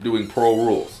pro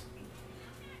rules.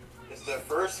 It's the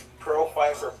first pro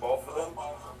fight for both of them,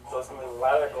 so it's gonna be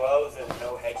leather gloves and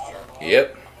no headgear.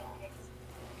 Yep.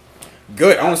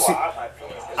 Good. I want to That's see. why I feel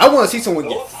it. I want to see someone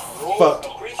get Those rules, fucked.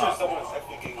 I'm pretty sure someone's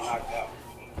definitely getting knocked out.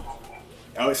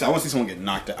 I want to see someone get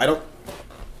knocked out.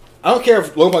 I don't care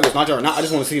if Logan Paul gets knocked out or not. I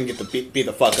just want to see him get beat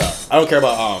the fuck up. I don't care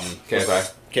about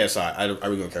KSI. KSI. I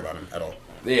really don't care about him at all.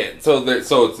 Yeah. So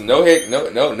it's no headgear. It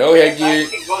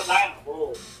goes down the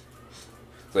rules.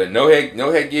 So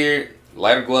no headgear,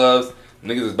 lighter gloves.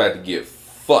 Niggas is about to get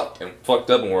fucked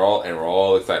up, and we're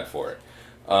all excited for it.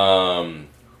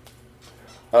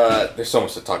 There's so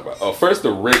much to talk about. Oh, first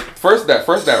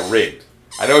that rigged.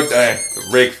 I know the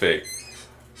rig thing.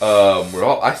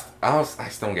 I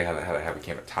still don't get how to have a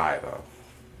can of tie though.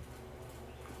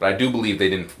 But I do believe they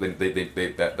didn't.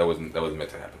 That wasn't meant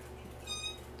to happen.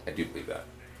 I do believe that.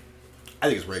 I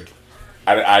think it's rigged.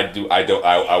 I would.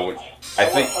 I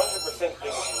think. 100% think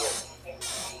it's real.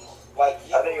 Like,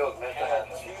 I think it was meant to have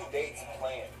happen. 2 dates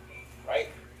planned, right?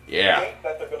 You Yeah. think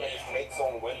that they're gonna just make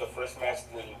someone win the first match,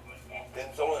 and then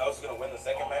someone else is gonna win the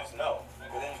second match? No,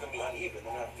 because then it's gonna be uneven.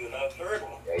 Then they have to do another third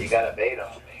one. Yeah, you gotta bait them.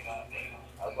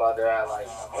 That's why they're at like.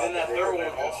 And then that third one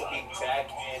will also be back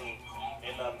in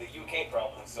the UK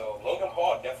probably. So Logan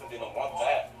Paul definitely didn't want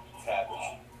that to happen.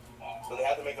 So they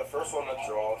had to make the first one a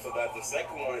draw, so that the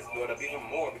second one is built up even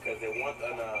more because they want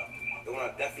a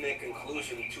definite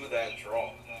conclusion to that draw.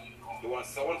 They want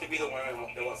someone to be the winner. And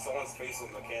they want someone's face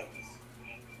on the canvas.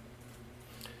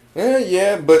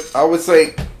 Yeah, but I would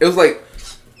say it was like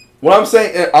what I'm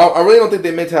saying. I really don't think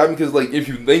they meant to happen because, like, if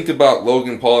you think about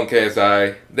Logan Paul and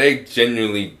KSI, they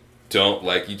genuinely don't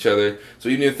like each other. So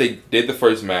even if they did the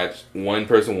first match, one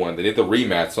person won. They did the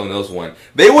rematch, someone else won.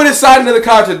 They would have signed another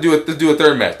contract to do a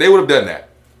third match. They would have done that.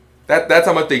 That's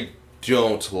how much they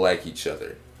don't like each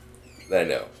other. I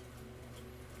know.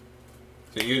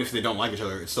 So even if they don't like each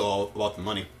other, it's still all about the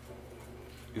money.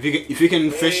 If you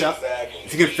can fish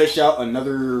out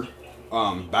another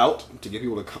bout to get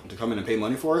people to come in and pay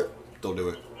money for it, they'll do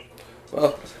it.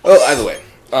 Well, either way.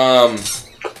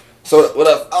 So what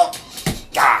else? Oh,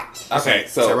 God. Okay,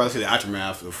 so I'd rather see the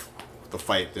aftermath of the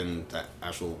fight than that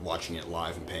actual watching it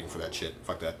live and paying for that shit.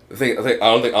 Fuck that. I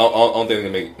don't think they're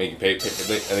gonna make you pay. I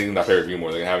think they're not pay per view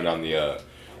more. They're gonna have it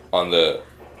on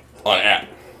app.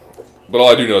 But all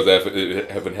I do know is that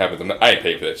if it happens, I ain't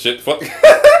paying for that shit. Fuck.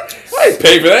 I ain't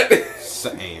paying for that.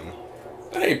 Same.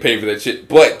 I ain't paying for that shit.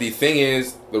 But the thing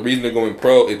is, the reason they're going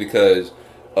pro is because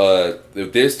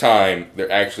this time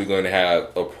they're actually going to have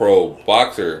a pro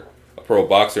boxer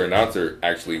announcer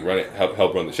actually run it,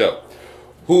 help run the show.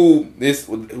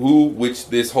 Which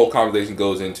this whole conversation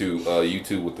goes into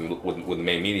YouTube with the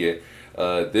main media.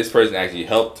 This person actually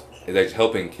is actually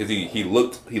helping because he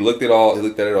looked at it all,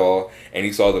 and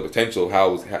he saw the potential of how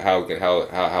it was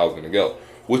gonna go,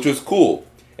 which was cool,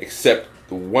 except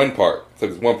the one part. So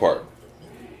there's one part.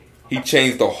 He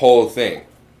changed the whole thing,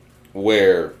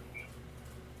 where,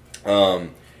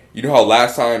 you know how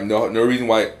last time no reason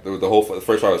why the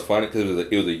first part was fun because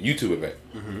it was a YouTube event.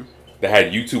 Mm-hmm. That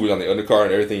had YouTubers on the undercard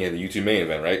and everything, and the YouTube main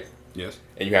event, right? Yes.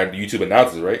 And you had the YouTube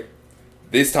announcers, right?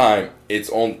 This time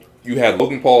you had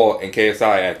Logan Paul and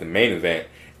KSI at the main event,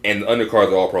 and the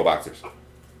undercards are all pro boxers.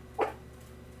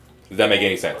 Does that make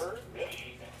any sense?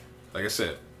 Like I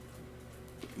said,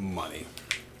 money.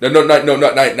 No, I'm not talking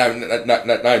about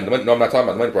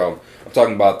the money problem. I'm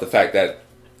talking about the fact that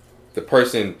the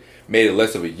person made it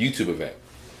less of a YouTube event.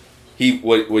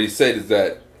 What he said is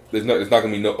that there's not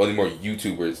going to be any more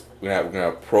YouTubers. We're gonna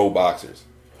have pro boxers,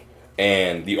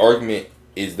 and the argument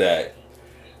is that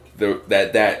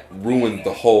that ruined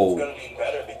the whole. It's gonna be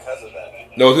better because of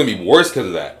that. No, it's gonna be worse because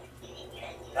of that.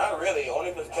 Not really,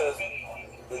 only because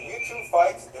the YouTube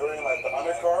fights during like the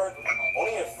undercard,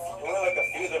 only like a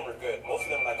few of them are good. Most of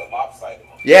them are like a lopsided.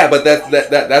 Yeah, but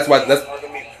that's why that's. Are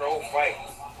gonna be pro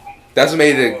fights. That's what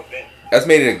made it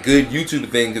a good YouTube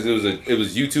thing because it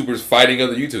was YouTubers fighting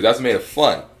other YouTubers. That's what made it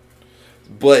fun.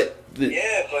 But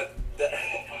that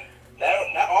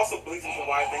also bleeds into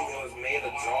why I think it was made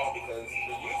a draw because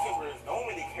the YouTubers don't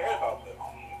really care about them,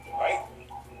 right?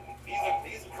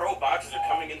 These pro boxers are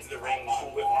coming into the ring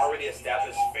who have already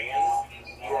established fans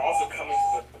who are also coming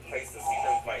to the place to see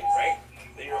them fight, right?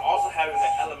 Then you're also having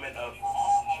the element of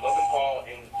Logan Paul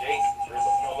and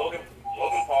Logan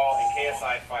Paul and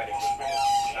KSI fighting, which brings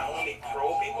not only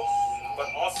pro people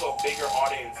but also a bigger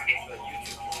audience into the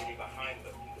YouTube community behind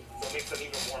them. So it makes them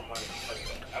even more money because of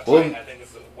that. That's why I think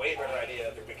it's a way better idea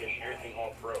that they're making everything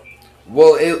all pro.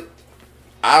 Well,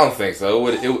 I don't think so.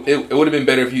 It would have been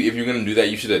better if you're gonna do that.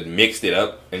 You should have mixed it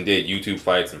up and did YouTube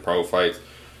fights and pro fights.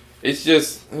 It's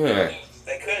just They could,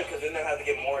 because then they have to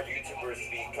get more YouTubers to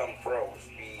become pros. To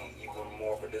be even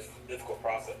more of a difficult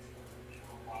process,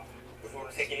 which would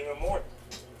have taken even more.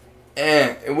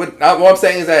 What I'm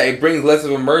saying is that it brings less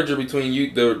of a merger between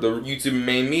the YouTube and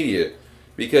main media,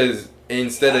 because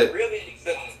instead of really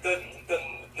the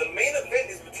main event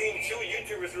is between two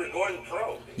YouTubers who are going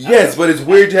pro. Yes, but it's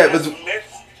weird to have. That's as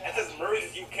merged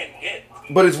as you can get.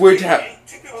 But it's weird to have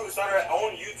two people who started their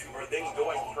own YouTuber then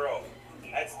going pro.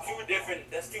 That's two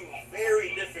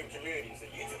very different communities. The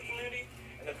YouTube community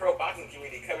and the pro boxing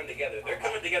community coming together. They're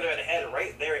coming together at the head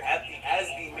right there as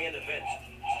the main event.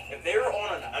 If they were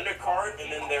on an undercard and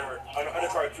then they're on an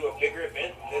undercard to a bigger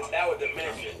event, then that would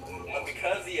diminish it. But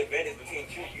because the event is between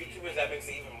two YouTubers, that makes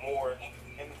it even more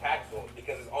impactful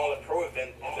because it's all a pro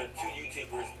event and they're two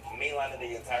YouTubers mainlining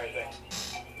the entire thing.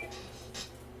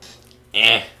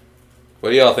 What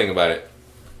do y'all think about it?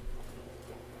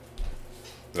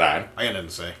 Zion? I got nothing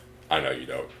to say. I know you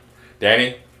don't.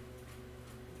 Danny?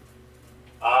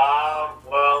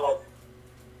 Well,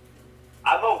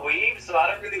 I'm a weeb, so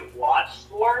I don't really watch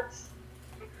sports.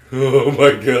 Oh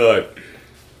my god.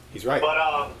 He's right.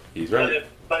 But He's right.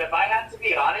 But if I had to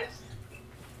be honest,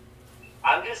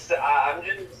 I just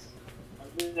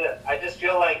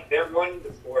feel like they're ruining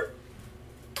the sport.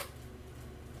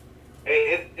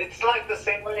 It's like the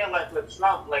same way like with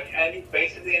Trump. Like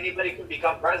basically anybody can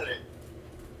become president.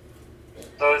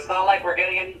 So it's not like we're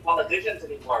getting any politicians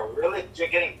anymore. We're really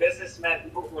getting businessmen,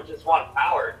 people who just want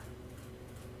power.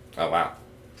 Oh wow.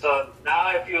 So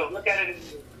now if you look at it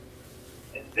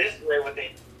in this way,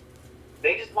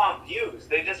 they just want views.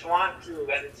 They just want to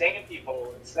entertain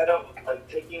people instead of like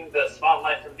taking the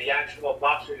spotlight from the actual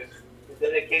boxers who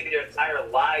dedicate their entire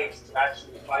lives to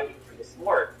actually fighting for the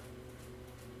sport.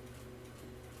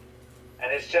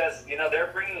 And it's just, they're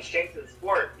bringing shame to the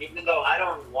sport. Even though I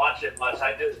don't watch it much,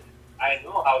 I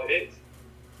know how it is.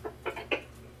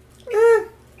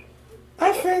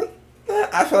 I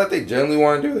feel like they generally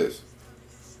want to do this.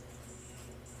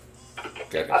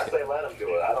 I say let them do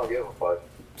it. I don't give a fuck.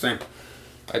 Same.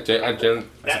 I generally.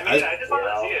 I just want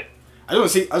to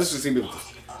see it. I just want to see people.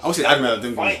 I would say I'd rather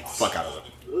them get the fuck out of it.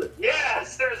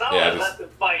 Yes, there's Yeah, always just- let them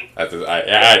fight.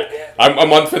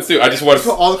 I'm on the fence too. I just want Let's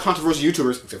put to. all the controversial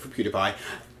YouTubers, except for PewDiePie,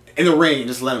 in the ring and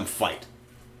just let them fight.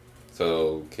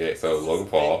 So Logan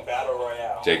Paul, Battle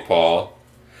Royale. Jake Paul.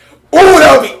 Oh,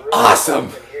 that would be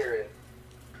awesome.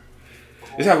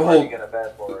 Just have a whole.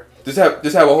 Just have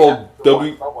a whole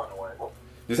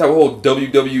Just have a whole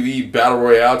WWE Battle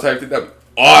Royale type thing. That'd be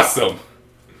awesome.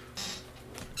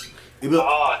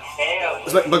 Oh, hell.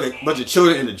 It's like a bunch of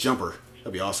children in a jumper.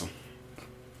 That'd be awesome.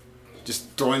 Just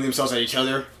throwing themselves at each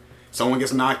other. Someone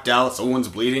gets knocked out. Someone's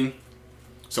bleeding.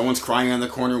 Someone's crying in the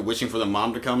corner, wishing for the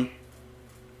mom to come.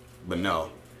 But no,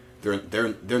 they're in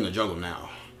the jungle now.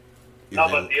 No,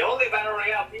 but the only Battle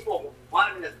Royale people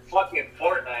want is fucking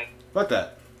Fortnite. Fuck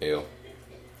that. Ew.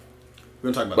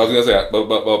 We're gonna talk about. But I was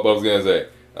gonna say.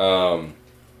 I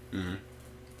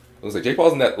was like, Jake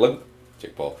Paul's in that.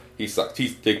 Jake Paul, he sucks.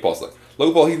 Jake Paul sucks.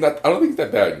 Logan Paul, he's not. I don't think he's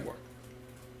that bad anymore.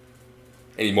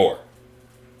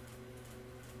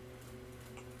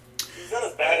 He's not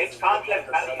as bad His content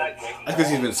as That's because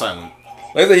he's been silent.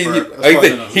 Like I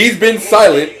said, he's been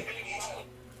silent.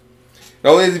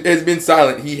 Not only has he been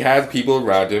silent, he has people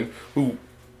around him who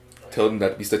tell him not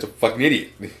to be such a fucking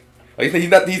idiot. Like he's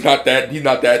not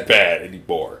that bad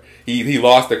anymore. He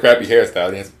lost the crappy hairstyle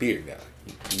and he has a beard now.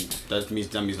 That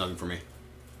means nothing for me.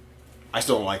 I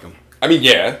still don't like him. I mean,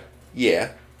 yeah.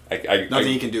 Nothing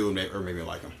he can do or make me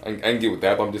like him. I can get with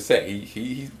that, but I'm just saying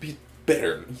he's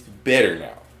better. He's better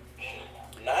now.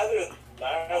 None of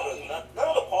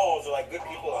the Pauls are like good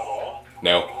people at all.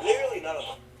 No. Literally none of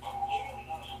them.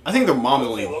 I think their I mom's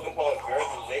would say only. Logan Paul is better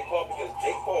than Jake Paul because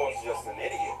Jake Paul is just an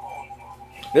idiot.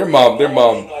 Their mom.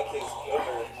 Like his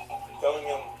elder telling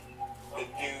him to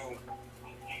do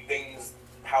things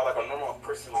how like a normal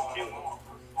person would do them.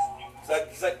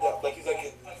 He's like a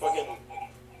fucking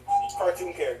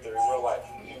cartoon character in real life.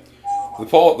 The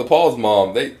Paul's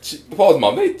mom.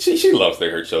 She loves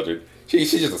her children.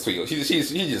 She's just a sweet. She's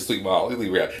just a sweet mom.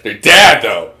 Their dad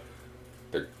though.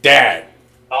 Their dad.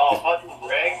 Oh, fucking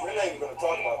Greg. We're not even gonna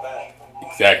talk about that.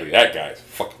 Exactly. That guy's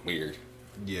fucking weird.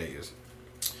 Yeah, he is.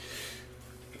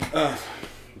 Like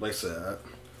I said,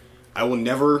 I will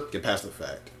never get past the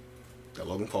fact that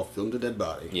Logan Paul filmed a dead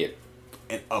body Yep.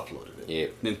 and uploaded it. Yep.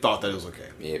 And then thought that it was okay.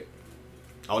 Yep.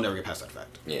 I'll never get past that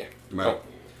fact. Yeah. No matter-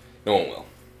 No one will.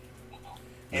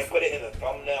 And put it in the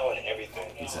thumbnail and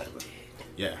everything. Exactly.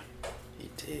 Yeah. He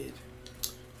did.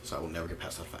 So I will never get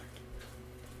past that fact.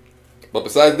 But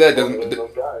besides that, doesn't.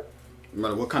 No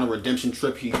matter what kind of redemption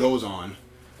trip he goes on,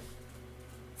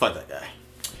 fuck that guy.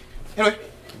 Anyway.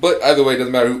 But either way, it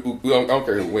doesn't matter who I don't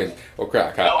care who wins. Oh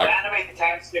crap! No, animate the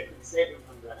time skip and save him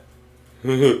from that.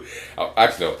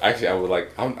 Actually, I would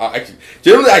like.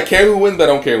 Generally, I care who wins, but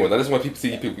I don't care who wins. I just want people to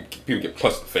see people get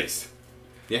punched in the face.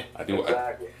 Yeah, I do.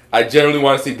 Exactly. I generally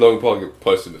want to see Logan Paul get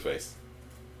punched in the face.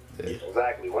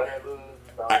 Exactly. Win or lose.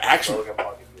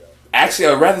 Actually,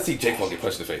 I'd rather see Jake Paul get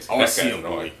punched in the face. I want That to see guy's him.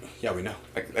 annoying. Yeah, we know.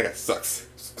 That guy sucks.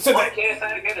 Why can't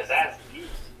I get his ass beat?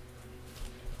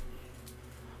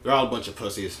 They're all a bunch of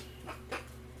pussies.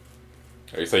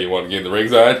 You say you want to get in the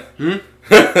ringside? Hmm? You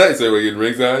say you want to get in the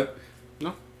ringside?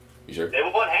 No. You sure? They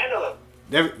won't handle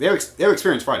him. They're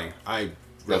experienced fighting.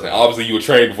 Obviously, you were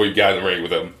trained before you got in the ring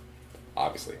with them.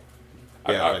 Obviously.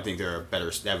 Yeah, I think they're better.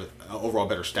 They have an overall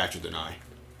better stature than I.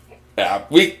 Yeah,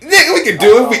 we can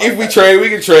do it if we trade. We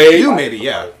can trade. You maybe,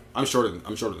 yeah. I'm shorter than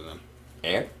them.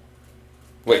 And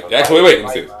wait, actually, wait. Let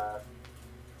me see this.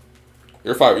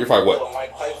 You're five. You're five. What?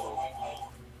 Mike Tyson.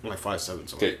 I'm like 5'7",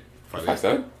 so Okay, 5'8".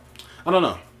 5'7". I don't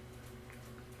know.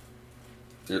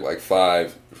 You're like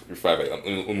 5. You're 5'8". Let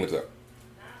me look this up.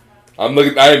 I am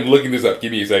looking this up.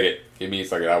 Give me a second.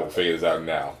 I will figure this out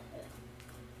now.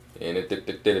 And What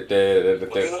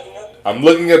are you looking at? I'm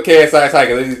looking up KSI's height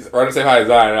because he's around the same height as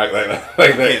I am. Like that.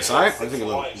 KSI? I think a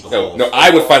little. No,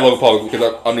 I would fight Logan Paul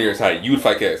because I'm near his height. You would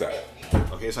fight KSI.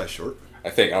 Okay, KSI short.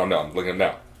 I think. I don't know. I'm looking him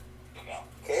now.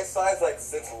 KSI is like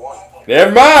 6'1".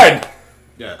 Never mind.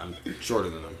 Yeah, I'm shorter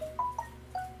than them.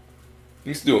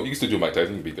 You can still do Mike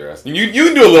Tyson. You can beat their ass. You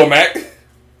can do a little Mac.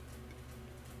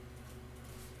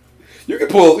 You can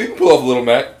pull off a little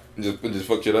Mac and just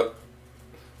fuck shit up.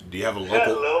 Do you have a Lil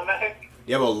local? Mac? Do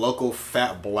you have a local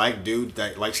fat black dude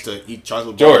that likes to eat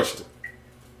chocolate George. bars?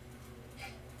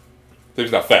 So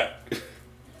he's not fat.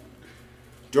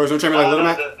 George, don't train me like Little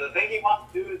Mac? The thing he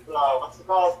wants to do is, what's it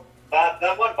called? That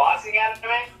one boxing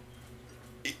anime?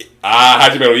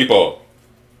 Hajime no Ippo.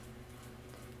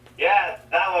 Yeah,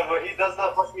 that one where he does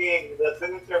the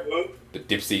signature move. The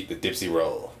dipsy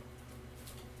roll.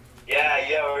 Yeah,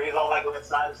 where he's all like going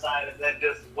side to side and then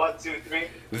just 1, 2, 3.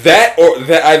 That or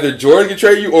that either Jordan can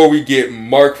train you or we get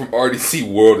Mark from RDC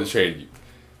World to train you.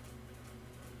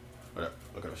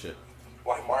 Look at that shit.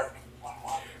 Why Mark?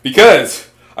 Because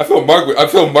I feel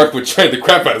Mark would train the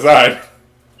crap out of Zion.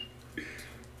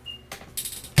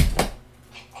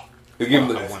 He'll give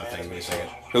him I want to think. Wait a second.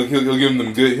 he'll give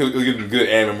them good he'll give them good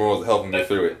anime morals to help him get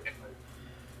through it.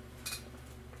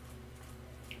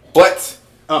 But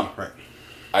Right.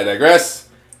 I digress.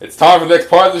 It's time for the next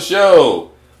part of the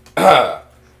show.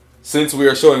 Since we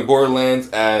are showing Borderlands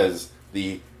as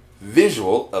the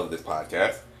visual of this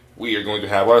podcast, we are going to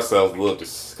have ourselves a little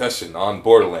discussion on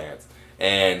Borderlands.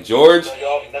 And George, So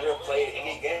y'all never played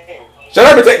any game. shut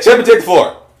up and take the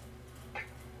floor.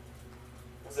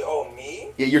 Is it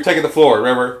me? Yeah, you're taking the floor.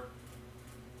 Remember?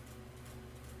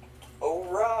 Oh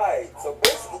right. So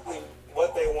basically,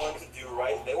 what they wanted to do,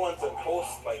 right? They wanted to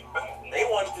post they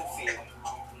wanted to see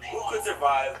who could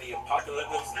survive the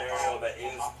apocalyptic scenario that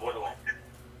is Borderlands.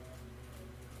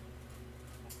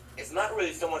 It's not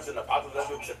really so much an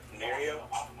apocalyptic scenario,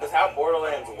 because how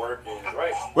Borderlands work is,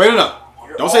 right? Wait, no.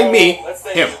 You're Don't say me. Let's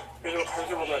say Him. Here's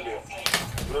what we're gonna do.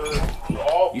 We're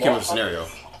all You came with a scenario.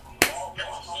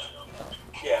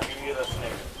 Yeah, give me the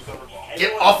scenario. So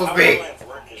Get off of how me. Borderlands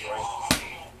work is, right?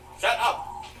 Shut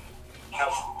up.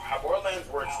 How Borderlands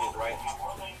works is, right?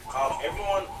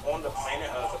 Everyone on the planet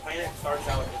starts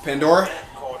out with Pandora? a planet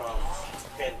called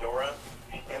Pandora,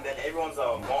 and then everyone's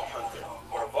a vault hunter.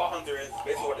 What a vault hunter is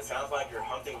basically what it sounds like. You're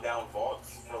hunting down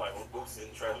vaults for like boots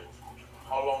and treasures.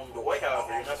 Along the way,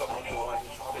 however, you're not the only one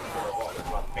who's hunting for a vault. There's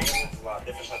a lot of bandits, a lot of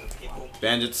different types of people.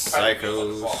 Bandits,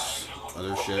 psychos, other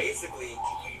But shit. basically,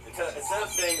 instead of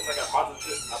saying it's like an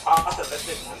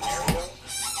apocalyptic scenario,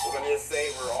 we're gonna just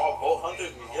say we're all vault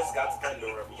hunters. We just got to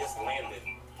Pandora. We just landed,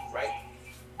 right?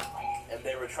 And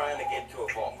they were trying to get to a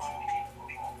vault.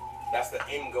 That's the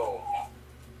end goal.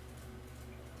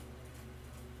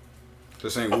 They're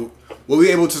saying, will we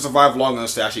be able to survive long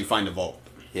enough to actually find the vault?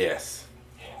 Yes.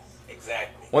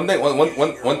 Exactly. One thing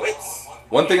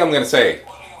I'm gonna say.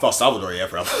 Fuck Salvador, yeah,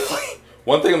 probably.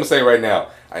 One thing I'm gonna say right now.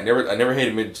 I never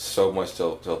hated midgets so much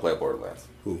till I played Borderlands.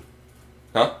 Who?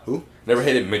 Huh? Who? Never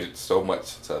hated midgets so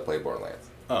much till I played Borderlands.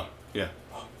 Oh, yeah.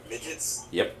 Midgets.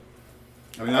 Yep.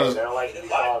 I mean, that was... They're like you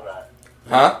saw that.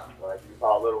 Huh? Like you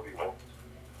saw little people.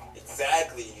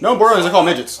 Exactly. No, Borderlands are called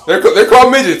midgets. They're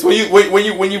called midgets. When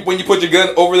you put your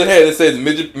gun over the head, it says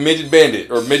midget bandit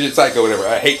or midget psycho, whatever.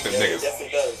 I hate them Yeah, niggas. it definitely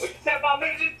does. What you said about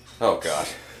midgets? Oh god.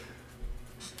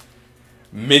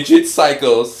 Midget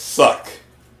psychos suck.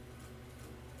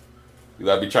 You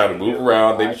gotta be trying to move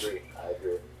around. I agree.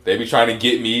 They be trying to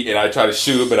get me, and I try to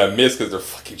shoot them, but I miss because they're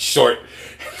fucking short.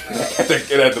 I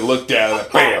have to look down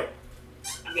and bam.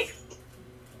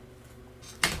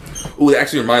 Ooh, it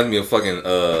actually reminds me of fucking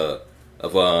that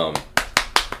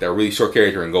really short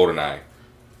character in GoldenEye.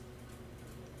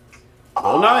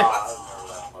 GoldenEye? I remember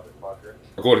that motherfucker.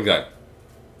 A Golden Gun.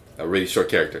 A really short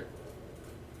character.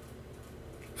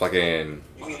 Fucking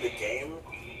You mean the game?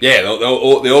 yeah, the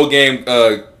old game.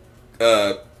 It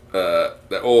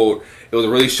was a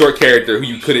really short character who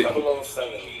you couldn't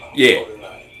 007. Yeah.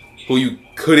 GoldenEye. who you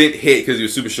couldn't hit because he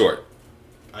was super short.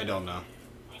 I don't know.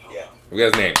 Yeah. We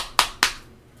got his name.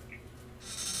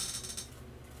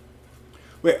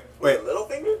 Wait.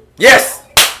 Littlefinger? Yes.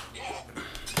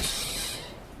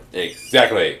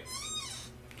 Exactly.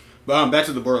 But back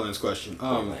to the Borderlands question.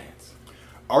 Borderlands.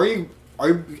 Are you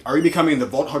becoming the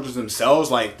Vault Hunters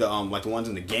themselves, like the ones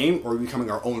in the game, or are you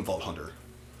becoming our own Vault Hunter?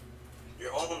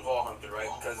 Your own Vault Hunter, right?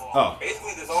 Because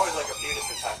basically there's always like a few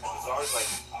different types. There's always like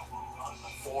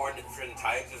 4 different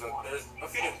types. There's a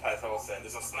few different types, I will say.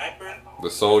 There's a sniper. The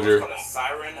soldier. There's called a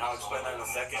siren. I'll explain that in a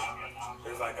second.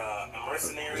 There's like a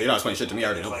mercenary. You're not explaining shit to me. I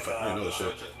already know. There's I already know this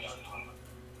shit.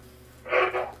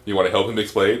 You want to help him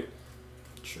explain?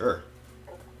 Sure.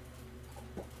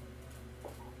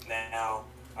 Now,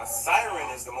 a siren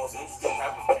is the most interesting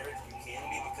type of character you can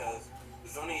be because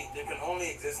there can only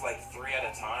exist like 3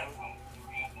 at a time.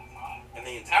 In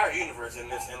the entire universe, in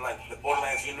like the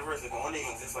Borderlands universe, there can only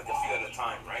exist like a few at a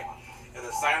time, right? And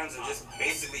the sirens are just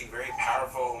basically very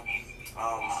powerful,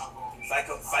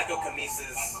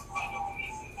 psychokinesis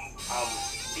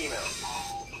females.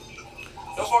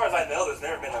 So far as I know, there's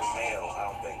never been a male. I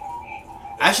don't think.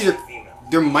 Actually, There's female.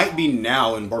 there might be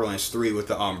now in Borderlands 3 with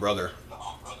the brother.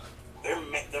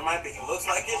 There There might be. He looks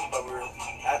like it, but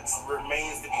that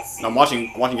remains to be seen. I'm watching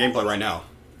gameplay right now.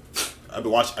 I've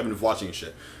been watching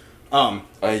shit. Yeah,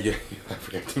 I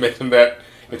forgot to mention that.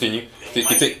 Continue.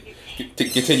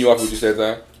 Continue off what you said,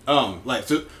 Zion.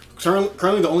 So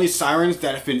currently the only sirens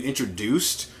that have been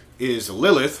introduced is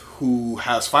Lilith, who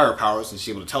has fire powers and she's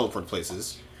able to teleport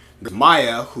places.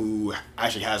 Maya, who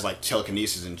actually has like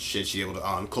telekinesis and shit. She's able to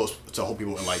hold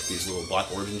people in like these little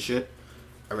black orbs and shit.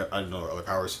 I don't know her other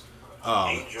powers.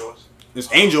 Angels. This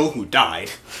Angel who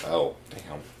died. Oh,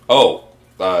 damn. Oh,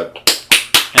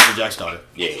 Andrew Jack's daughter.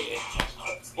 yeah.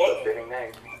 Fitting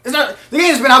name. It's not. The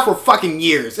game's been out for fucking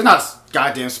years. It's not a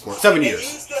goddamn sport. 7 And you years.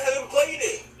 still haven't played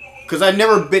it. Because I've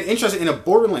never been interested in a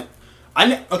Borderlands.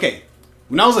 Okay.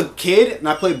 When I was a kid and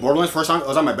I played Borderlands first time, I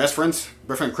was at my best friend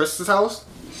Chris's house.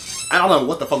 I don't know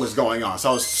what the fuck was going on, so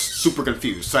I was super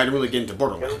confused. So I didn't really get into It was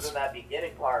Borderlands. in that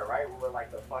beginning part, right? With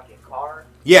like the fucking car.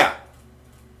 Yeah.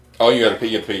 Oh, you gotta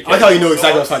pay. I like how you know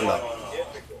exactly what I was talking about.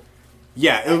 Difficult.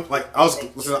 Yeah, it was like I was.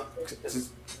 This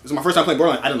is my first time playing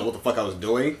Borderlands. I didn't know what the fuck I was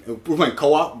doing. We were playing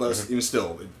co-op, but even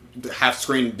still, the half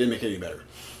screen didn't make it any better.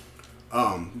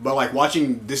 But like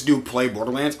watching this dude play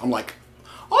Borderlands, I'm like,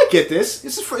 oh, I get this.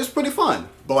 It's pretty fun.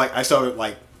 But like I started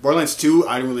like Borderlands 2,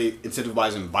 I didn't really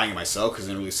incentivize him buying it myself because it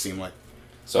didn't really seem like.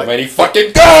 So many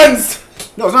fucking guns.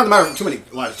 No, it's not a matter of too many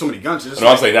guns. It's just No,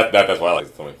 I'm saying that's why I like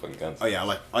so many fucking guns. oh yeah, I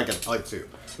like it too.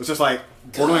 It's just like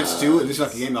Borderlands 2, and this is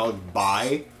like a game that I would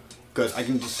buy because I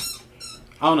can just.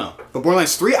 I don't know. But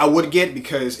Borderlands 3 I would get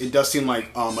because it does seem like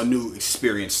a new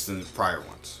experience than the prior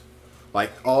ones. I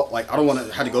don't want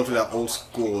to have to go through that old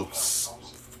school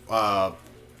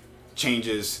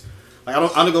changes. Like I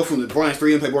don't go from the Borderlands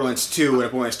 3 and play Borderlands 2, and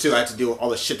at Borderlands 2 I have to deal with all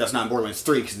the shit that's not in Borderlands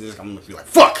 3 because I'm gonna be like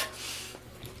fuck.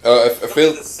 I feel.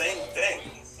 It's the same thing.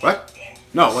 What?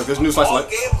 No, like there's new slice of All life.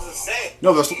 games are the same.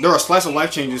 No, there are slice of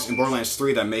life changes in Borderlands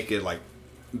 3 that make it like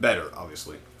better,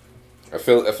 obviously. I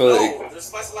feel No, like there's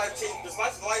slice of life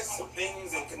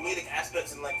things and comedic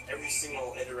aspects in like every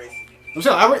single iteration. I'm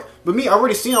saying, I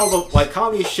already seen all the like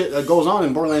comedy shit that goes on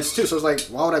in Borderlands 2, so it's like,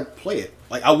 why would I play it?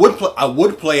 Like, I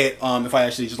would play it if I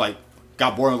actually just like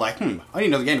got bored and like, I need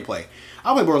another game to play.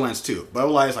 I'll play Borderlands 2, but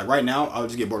otherwise, like right now, I would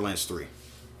just get Borderlands 3.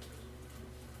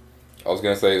 I was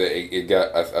gonna say that it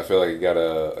got. I feel like it got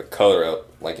a color up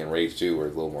like in Rage 2, where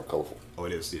it's a little more colorful. Oh,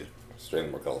 it is, yeah.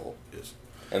 Straight more colorful. It is.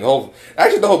 And the whole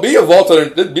being a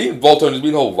Voltron, just being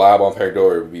the whole vibe on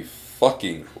Pandora would be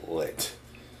fucking lit.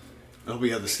 I hope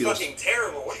you have the It's skills. fucking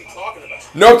terrible. What are you talking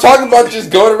about? No, I'm talking about just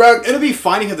going around. It'll be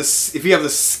fine if you have the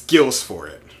skills for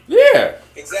it. Yeah.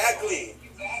 Exactly.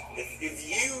 If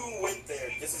you went there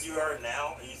just as you are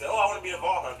now, and you said, "Oh, I want to be a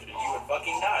Vault Hunter," then you would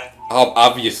fucking die.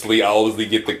 Obviously, I always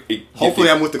get the. Hopefully,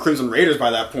 I'm with the Crimson Raiders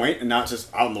by that point, and not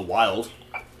just out in the wild.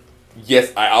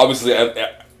 Yes, I obviously,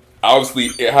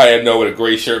 if I had with a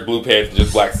gray shirt, blue pants, and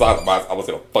just black socks, I was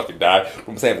gonna fucking die. But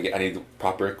I'm saying I need the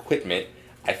proper equipment.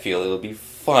 I feel it would be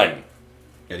fun.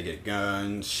 You gotta get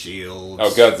guns, shields.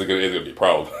 Oh, guns is gonna be a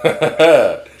problem.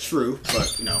 True,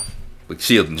 but But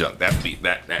shield and junk, that'd be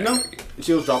that. no.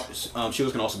 Shields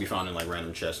shields can also be found in like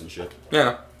random chests and shit.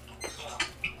 Yeah.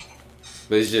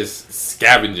 But it's just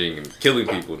scavenging and killing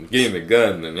people and getting the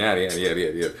gun and yada.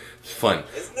 It's fun.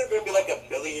 Isn't there gonna be like a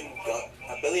billion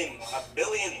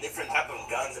different type of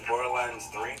guns in Borderlands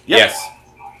 3? Yep. Yes.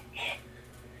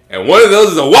 And one of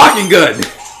those is a walking gun.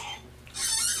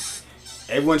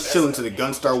 Everyone's chilling till the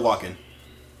guns start walking.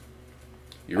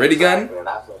 You ready, gun? And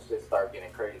that's when shit start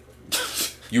getting crazy.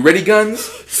 You ready, guns?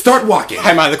 Start walking.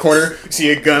 I'm out of the corner,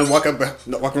 see a gun walk around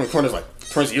the corner, like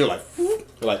turns to you like, you're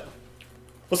like,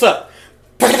 what's up?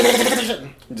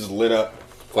 Just lit up.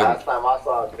 Last time I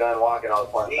saw a gun walking, I was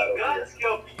pointing that over Guns here.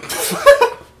 kill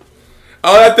people.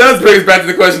 Oh, that does bring us back to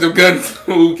the question of guns.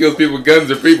 Who kills people,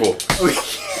 guns or people?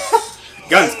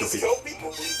 Guns Guns kill kill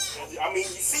people. people. I mean, you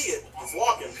see it. It's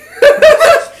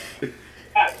walking.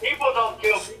 Yeah, people don't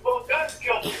kill people. Guns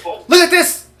kill people. Look at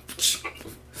this.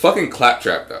 Fucking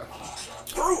Claptrap, though.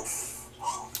 Proof.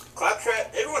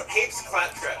 Claptrap. Everyone hates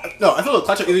Claptrap. No, I feel like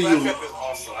Claptrap, either you, Claptrap is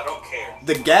awesome. I don't care.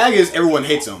 the gag is everyone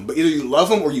hates him, but either you love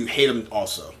him or you hate him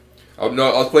also. Oh, no,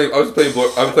 I was playing. I love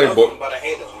him, but I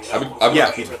hate him. You know? I'm-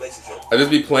 Yeah. Relationship. I just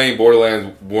be playing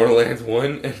Borderlands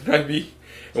 1, and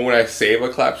when I save a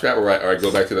Claptrap, or I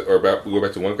go back to we go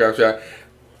back to one Claptrap,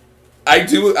 I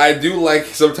do like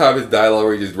sometimes his dialogue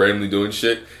where he's just randomly doing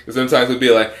shit. Because sometimes he'll be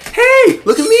like, "Hey,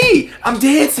 look at me! I'm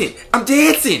dancing! And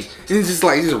it's just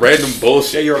like random Yeah,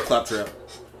 bullshit. you're a Claptrap.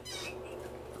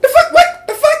 The fuck? What?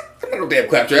 The fuck? I'm not no damn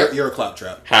Claptrap. You're a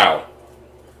Claptrap. How?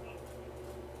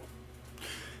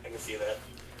 I can see that.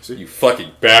 You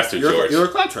fucking bastard, George. You're a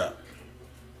Claptrap.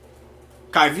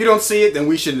 Kai, if you don't see it, then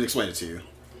we shouldn't explain it to you.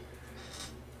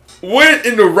 When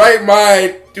in the right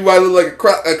mind do I look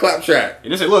like a claptrap? You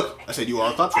didn't say look. I said you are a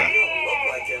You claptrap. don't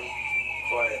look like him,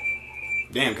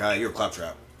 but Damn, Kai, you're a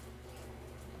claptrap.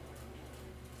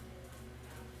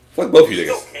 Fuck both of you he's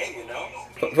niggas. okay, you know.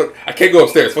 Fuck, I can't go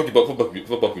upstairs. Fuck you both. Fuck both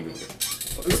of you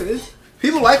niggas. Listen,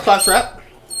 people like claptrap.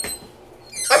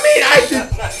 I mean, I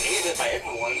did. Not hated by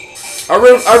everyone.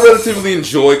 I relatively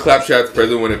enjoy Claptrap's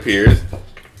presence when it appears.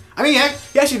 I mean,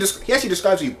 he actually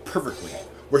describes you perfectly.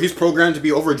 Where he's programmed to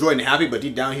be overjoyed and happy, but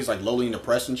deep down he's like lowly and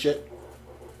depressed and shit.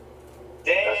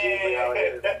 That's usually how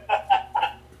it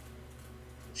Damn.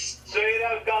 Straight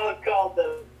up called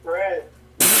the friend.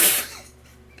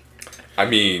 I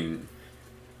mean,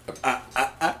 Am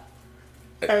I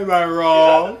I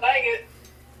wrong? like it.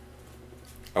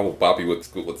 I will bop you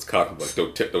with this cock, but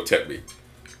don't tip me.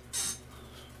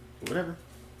 Whatever.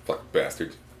 Fuck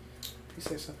bastard. You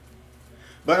say so.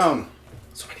 But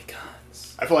So many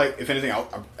guns. I feel like if anything,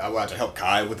 I will have to help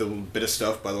Kai with a little bit of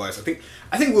stuff. But otherwise,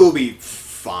 I think we'll be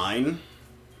fine.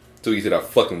 So you to that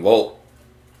fucking vault.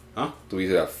 Huh? So you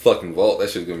to that fucking vault.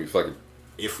 That shit's gonna be fucking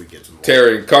If we get to the vault.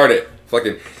 terror incarnate.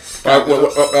 Fucking. I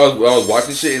was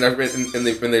watching shit and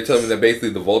they're telling me that basically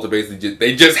the vault are basically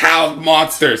they just house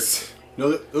monsters.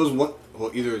 No, there was one. Well,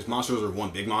 either it's monsters or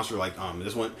one big monster. Like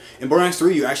this one in Borderlands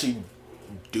 3, you actually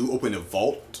do open a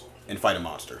vault and fight a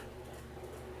monster.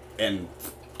 And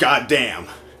goddamn,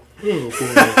 In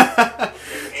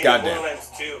Goddamn. Borderlands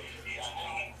 2.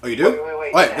 oh you do?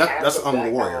 Wait. Wait, that's Half of the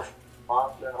that warrior.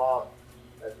 Monster and Hawk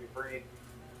that you freed.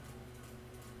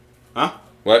 Huh?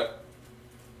 What?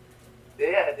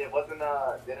 Yeah, it wasn't.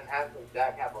 Didn't have some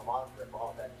Jack have a monster and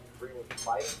Hawk that you freed when you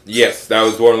fight. Yes, that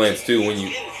was Borderlands 2 when He you.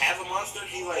 didn't have a monster.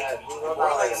 He like Yeah, in he was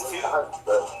not like a Borderlands 2. little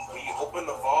monster. When you open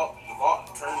the vault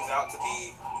turns out to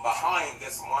be behind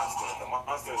this monster. The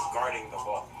monster is guarding the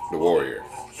vault. The warrior.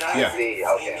 Giant Yeah.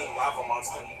 flaming lava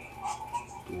monster.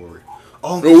 The warrior.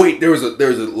 Oh, No wait, there was a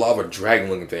lava dragon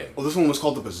looking thing. oh, this one was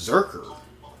called the Berserker.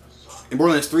 In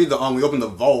Borderlands 3, we open the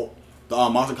vault. The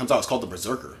monster comes out. It's called the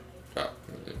Berserker. Oh.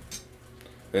 Okay.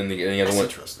 Then the other That's one.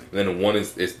 interesting. Then the one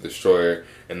is Destroyer,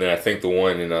 and then I think the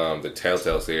one in the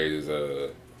Telltale series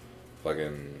is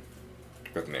fucking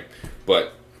what's the name?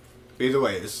 But Either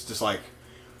way, it's just like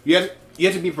you have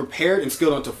to be prepared and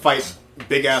skilled enough to fight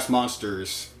big ass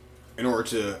monsters in order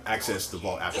to access the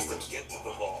vault Just afterwards. to get to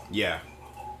the vault. Yeah.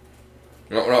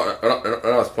 when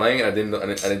I was playing it, I didn't know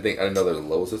there was a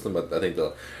level system, but I think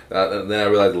then I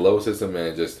realized the level system and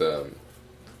it just I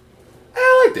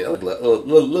liked it. I liked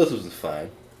level system was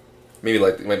fine. Maybe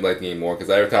like the game more because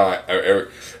every time and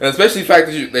especially the fact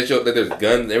that there's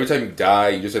guns. Every time you die,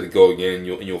 you just have to go again and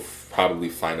you'll probably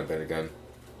find a better gun,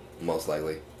 most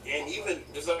likely. And even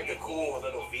there's like a cool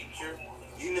little feature.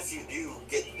 Even if you do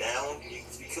get down, you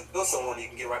kill someone, you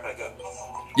can get right back up.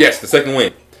 Yes, the second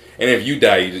win. And if you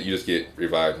die, you just get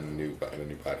revived in a new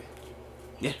body.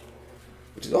 Yeah.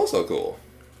 Which is also cool.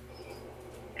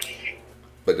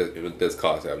 But it does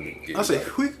cost having to get I'll say,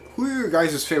 revived. who are your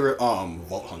guys' favorite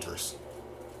vault hunters?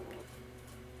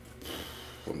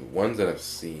 From the ones that I've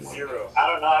seen. Zero. I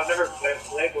don't know. I've never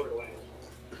played Borderlands.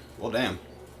 Well, damn.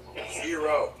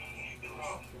 Zero.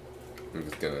 I'm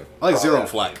just gonna I like Zero and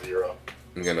Flag. Zero.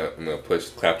 I'm gonna push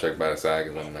Claptrap by the side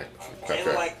because I'm not And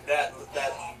Claptrap. like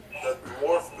the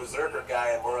dwarf berserker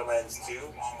guy in Borderlands 2.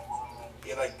 He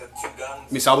had like the two guns.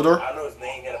 You mean Salvador? I don't know his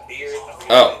name. He had a beard. I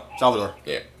forget Oh. his name. Salvador.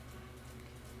 Yeah.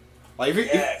 Like, if you,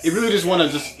 Yes. if you really just want to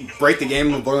just break the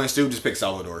game with Borderlands 2, just pick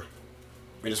Salvador.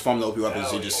 I mean, just farm the OP weapons,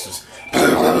 Hell you just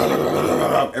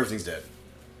everything's dead.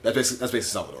 That's basically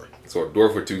Salvador. So a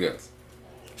dwarf with 2 guns.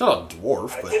 It's not a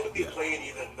dwarf, I but typically yeah. played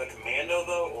either the Commando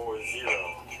though or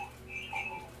Zero.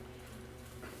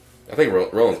 I think The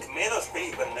Roland. Commando's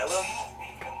pretty vanilla,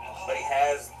 but he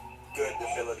has good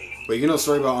abilities. But you know the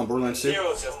story about Borderlands 2?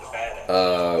 Zero's just a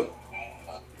badass.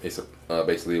 It's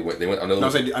basically they went. No, I'm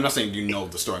not saying you know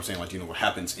the story. I'm saying like you know what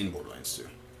happens in Borderlands 2.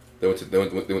 They went to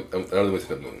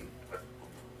the moon.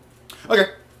 Okay.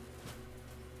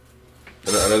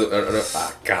 Another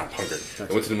God, I'm hungry.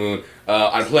 I went to the moon.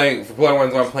 I'm playing for player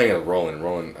ones. I'm playing as Roland.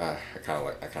 Roland. I kind of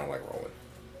like Roland.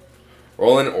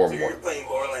 Roland or So more. you're playing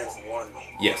Borderlands 1.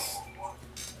 Yes.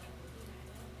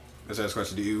 Let's ask a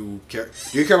question. Do you care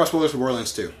about spoilers for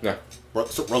Borderlands 2? No.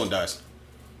 So Roland dies.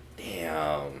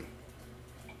 Damn.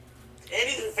 And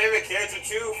he's your favorite character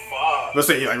too? Fuck. Let's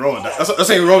say like Roland dies. Let's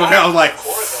say Roland dies. I was like,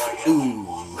 Corzo, I guess.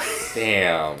 ooh.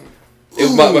 Damn. It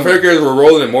was my favorite characters were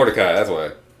Roland and Mordecai. That's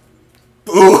why.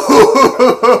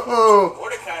 Ooh.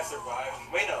 Mordecai survived.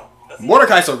 Wait, no. Doesn't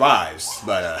Mordecai survives,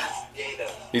 but Yeah,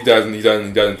 he does. He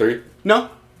does in 3. no.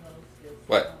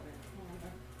 What?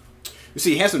 You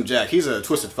see, Handsome Jack, he's a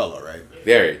twisted fellow, right?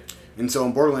 Very. And so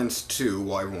in Borderlands 2,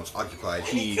 while everyone was occupied,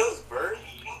 He kills birds.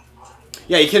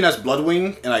 yeah, he kidnaps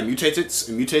Bloodwing and like mutates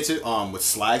it with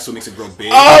slag, so it makes it grow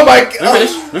big. Oh my Let me god!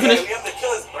 finish. Let me Yeah, finish. we have to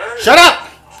kill his birds. Shut up!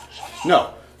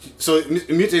 No. So it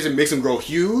mutates and makes him grow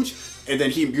huge, and then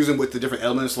he imbues him with the different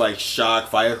elements like shock,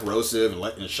 fire, corrosive,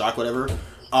 and shock, whatever.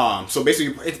 So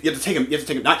basically, you have to take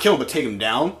him, not kill him, but take him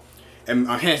down. And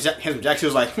Handsome Jack, he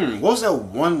was like, what was that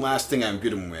one last thing I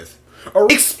imbued him with?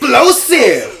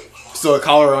 Explosive! So a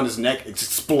collar around his neck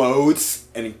explodes,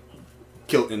 and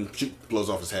blows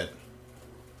off his head.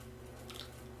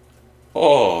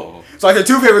 Oh. So like the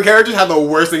two favorite characters have the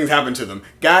worst things happen to them.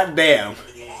 God damn.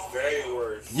 He's very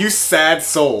worse. You sad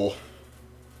soul.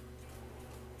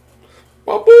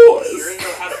 My You boys. really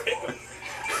know how to pick him.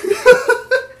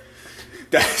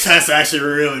 That's actually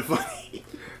really funny.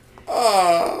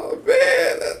 Oh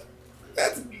man,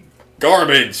 that's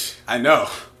garbage. I know.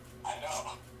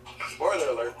 Spoiler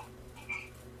alert.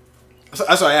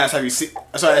 That's why I asked, have you seen...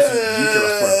 That's why I asked, do you care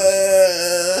about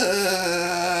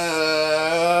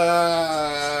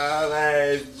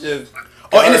spoilers? That's just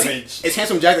Oh, and garbage. it's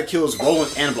Handsome Jack that kills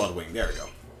Roland and Bloodwing. There we go.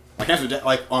 Like Handsome Jack,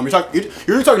 like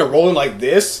you're talking to Roland like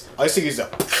this. I just think he's a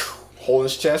hole in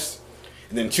his chest,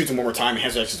 and then shoots him one more time. And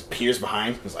Handsome Jack just appears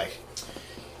behind. He's like,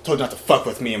 "Told you not to fuck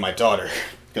with me and my daughter."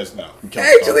 Because no, you I killed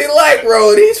my actually daughter. like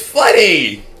Roland. He's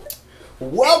funny.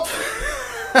 Welp.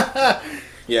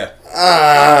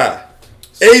 Yeah.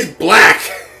 He's black.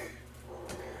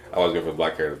 I was going for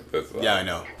black hair. Yeah, I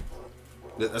know.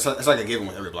 That's like I gave him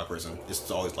with every black person. It's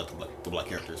always like the black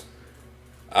characters.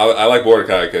 I like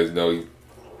Mordecai because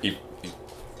he's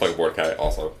fucking Mordecai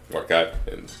also Mordecai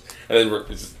and then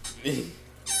it's just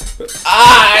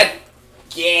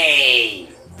gay.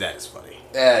 That is funny.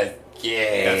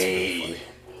 Gay. That's really funny.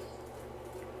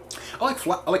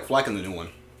 I like Flack in the new one.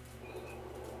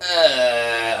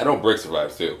 I know Brick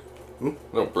survives too. Who?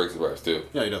 I know Brick survives too.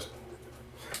 Yeah, he does.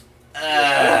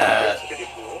 That's pretty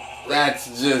cool.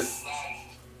 That's just.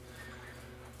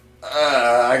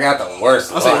 I got the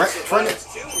worst. I'll say luck. right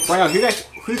now,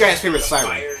 who you guys favorite Siren?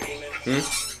 Fire demon.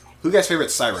 Who you guys favorite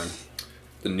Siren?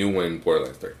 The new one in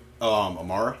Borderlands 3.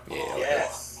 Amara. Yeah.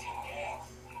 Yes.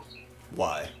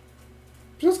 Why?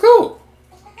 That's cool.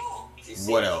 She What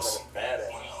seems else? like a badass.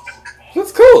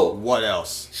 That's cool. What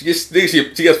else? She gets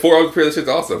 4 arms per. That shit's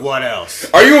awesome. What else?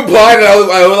 Are you implying that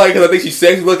I would like because I think she's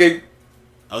sexy looking?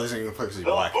 I was thinking because he's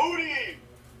The black. booty.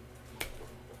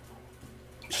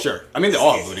 Sure. I mean, they're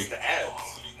all have booty. The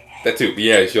abs. That too. But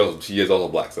yeah, she is also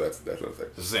black, so that's what I'm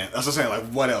saying. That's what I'm saying. Like,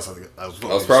 what else? I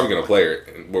was probably gonna play her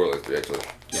in Borderlands 3 actually.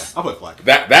 Yeah, I'll play black.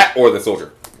 That or the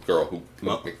soldier girl who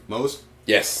Mose?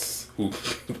 yes who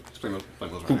Just playing Mose right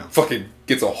who now. fucking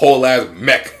gets a whole ass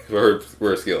mech for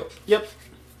her skill. Yep.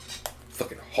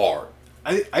 Fucking hard.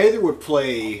 I either would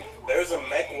play. There's a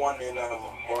mech one in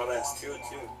Borderlands 2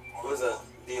 too. It was a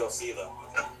DLC though.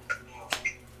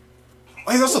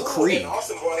 Oh, he's also And Krieg.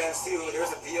 also in Borderlands 2, there's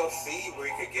a DLC where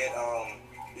you could get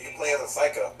you can play as a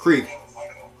psycho. Krieg.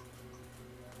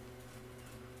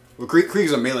 Well,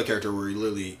 Krieg's a melee character where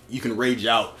you can rage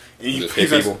out and you Just hit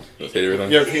people. Just hit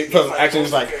everything. Yeah, he puts action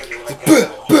is like.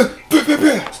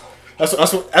 That's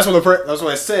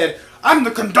what I said. I'm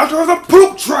the conductor of the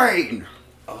poop train.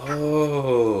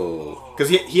 Oh. Because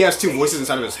he has two voices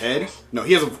inside of his head. No,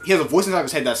 he has a voice inside of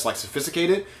his head that's like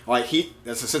sophisticated. Like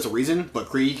that's a sense of reason. But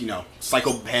Krieg,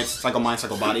 psycho head, psycho mind,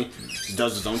 psycho body, just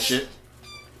does his own shit.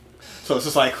 So it's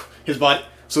just like his body.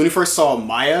 So when he first saw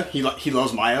Maya, he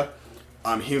loves Maya.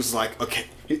 He was like, okay.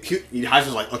 He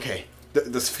was like, okay.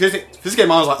 The sophisticated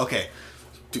mind was like, okay.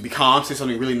 To be calm, say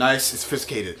something really nice and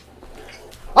sophisticated.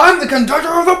 I'm the conductor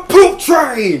of the poop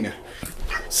train.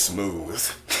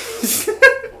 Smooth.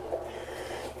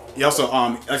 He also,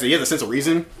 like I said, he has a sense of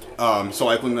reason. So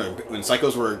like when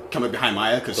psychos were coming behind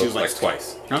Maya, because she was like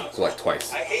twice. Huh? So like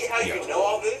twice. I hate how you know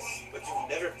all this, but you've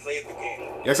never played the game.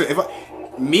 Yeah, so if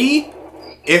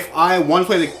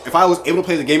I was able to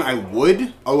play the game, I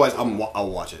would. Otherwise, I'll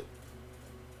watch it.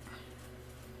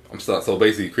 So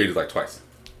basically, created like twice.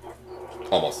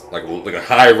 Almost like a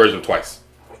higher version of twice.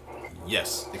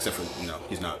 Yes, except for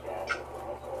he's not.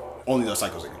 Only the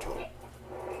psychos that control.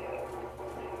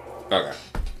 Okay.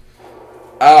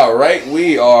 All right,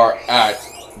 we are at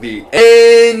the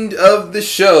end of the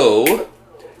show.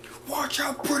 Watch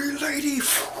out, pretty lady.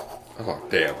 Oh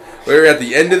damn! We're at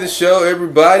the end of the show,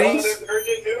 everybody. Oh, there's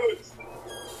urgent news.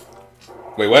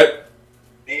 Wait, what?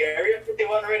 The Area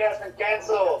 51 raid has been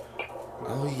canceled.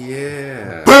 Oh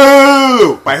yeah.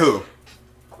 Boo! By who?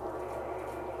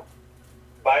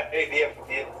 By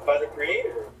the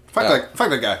creator. Fuck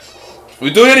that guy.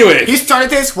 We do it anyway. He started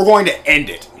this. We're going to end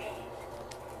it.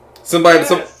 Somebody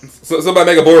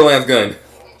make a Borderlands gun.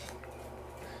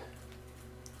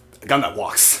 A gun that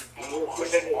walks.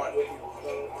 Which one?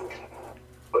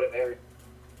 Put it there.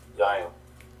 Giant.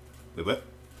 Wait, what?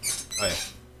 Oh, yeah.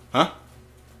 Huh?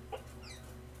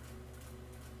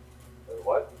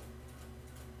 What?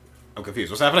 I'm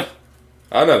confused. What's happening?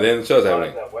 I don't know. The end of the show's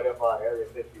happening. What if Area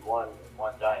 51 is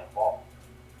one giant ball?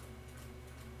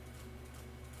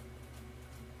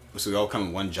 So we all come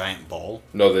in one giant ball?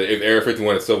 No, if Area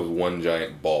 51 itself was one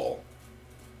giant ball,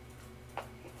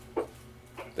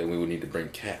 then we would need to bring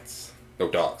cats. No,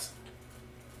 dogs.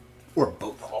 Or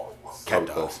both. Cat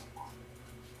Probably dogs.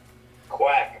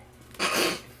 Quack.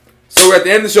 So we're at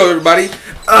the end of the show, everybody.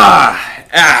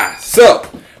 So,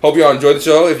 hope you all enjoyed the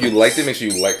show. If you liked it, make sure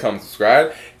you like, comment,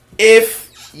 subscribe. If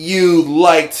you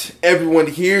liked everyone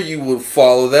here, you will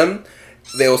follow them.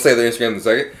 They will say their Instagram in a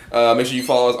second. Make sure you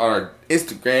follow us on our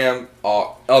Instagram.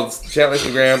 Channel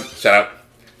Instagram. Shut up.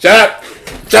 Shut up.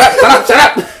 Shut up. Shut up.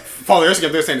 Shut up. Follow their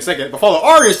Instagram, they're saying in a second, but follow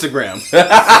our Instagram.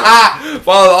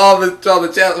 Follow all the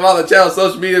channels,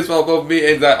 social medias. Follow both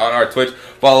me and Zion on our Twitch.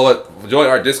 Follow it. Join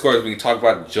our Discord so we can talk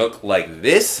about junk like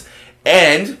this.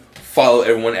 And follow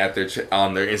everyone at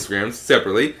on their Instagrams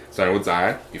separately. Starting with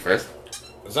Zion. You first.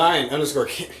 Zion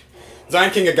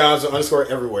King of Gaza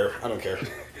 _ everywhere. I don't care.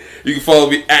 You can follow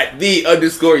me at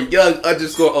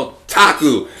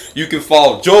 _young_otaku. You can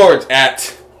follow George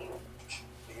at.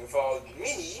 You can follow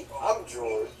me. I'm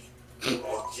George.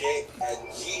 At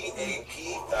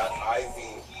GAP.IV.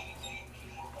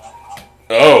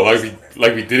 Oh,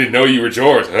 like we didn't know you were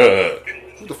George.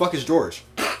 Who the fuck is George?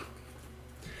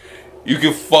 You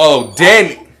can follow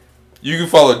Danny. You can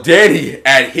follow Danny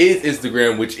at his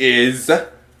Instagram, which is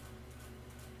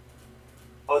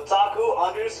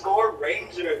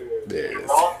Otaku_Ranger. There it is.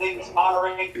 All things Power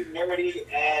Ranger,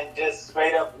 nerdy, and just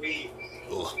straight up weed.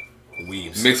 Ugh.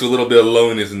 Weaves. mixed with a little bit of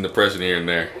loneliness and depression here and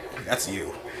there. That's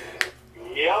you.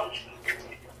 Yep.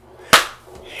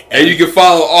 And you can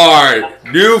follow our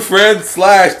new friend /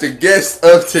 the guest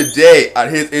of today on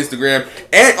his Instagram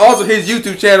and also his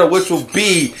YouTube channel, which will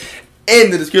be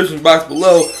in the description box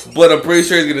below. But I'm pretty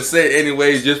sure he's gonna say it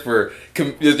anyways, just for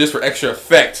extra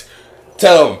effect.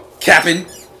 Tell him, Captain.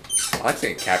 I like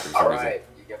saying Captain for some reason. Alright,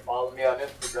 you can follow me on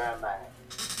Instagram at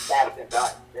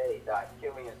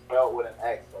captain.j.killian spelled with an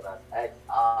X, so that's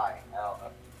XILLIAN.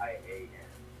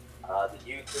 The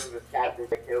YouTube is Captain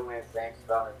Killian, same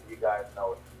spelling, you guys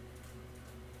know it.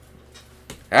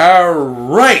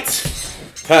 Alright.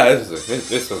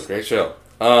 This is a great show.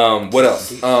 What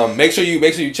else? Make sure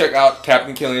you check out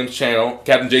Captain Killian's channel,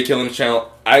 Captain J Killian's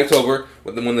channel, October,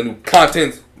 when the new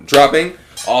content's dropping.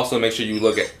 Also, make sure you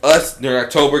look at us during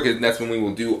October, because that's when we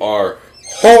will do our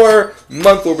horror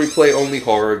month, where we play only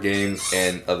horror games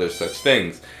and other such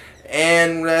things.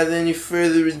 And without any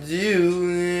further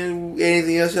ado,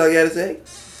 anything else y'all gotta say?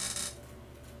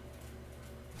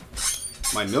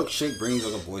 My milkshake brings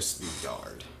other boys to the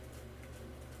yard.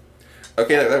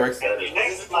 Okay, that works. Isn't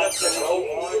that the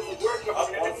show up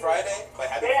on Friday? Like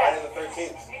Happy Friday the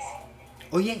 13th.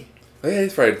 Oh yeah. Oh, yeah,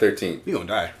 it's Friday the 13th. We gonna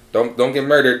die. Don't get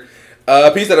murdered.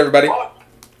 Peace out, everybody.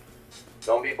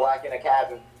 Don't be black in a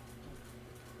cabin.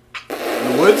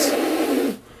 In the woods?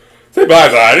 Say bye,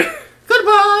 bye.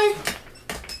 Goodbye.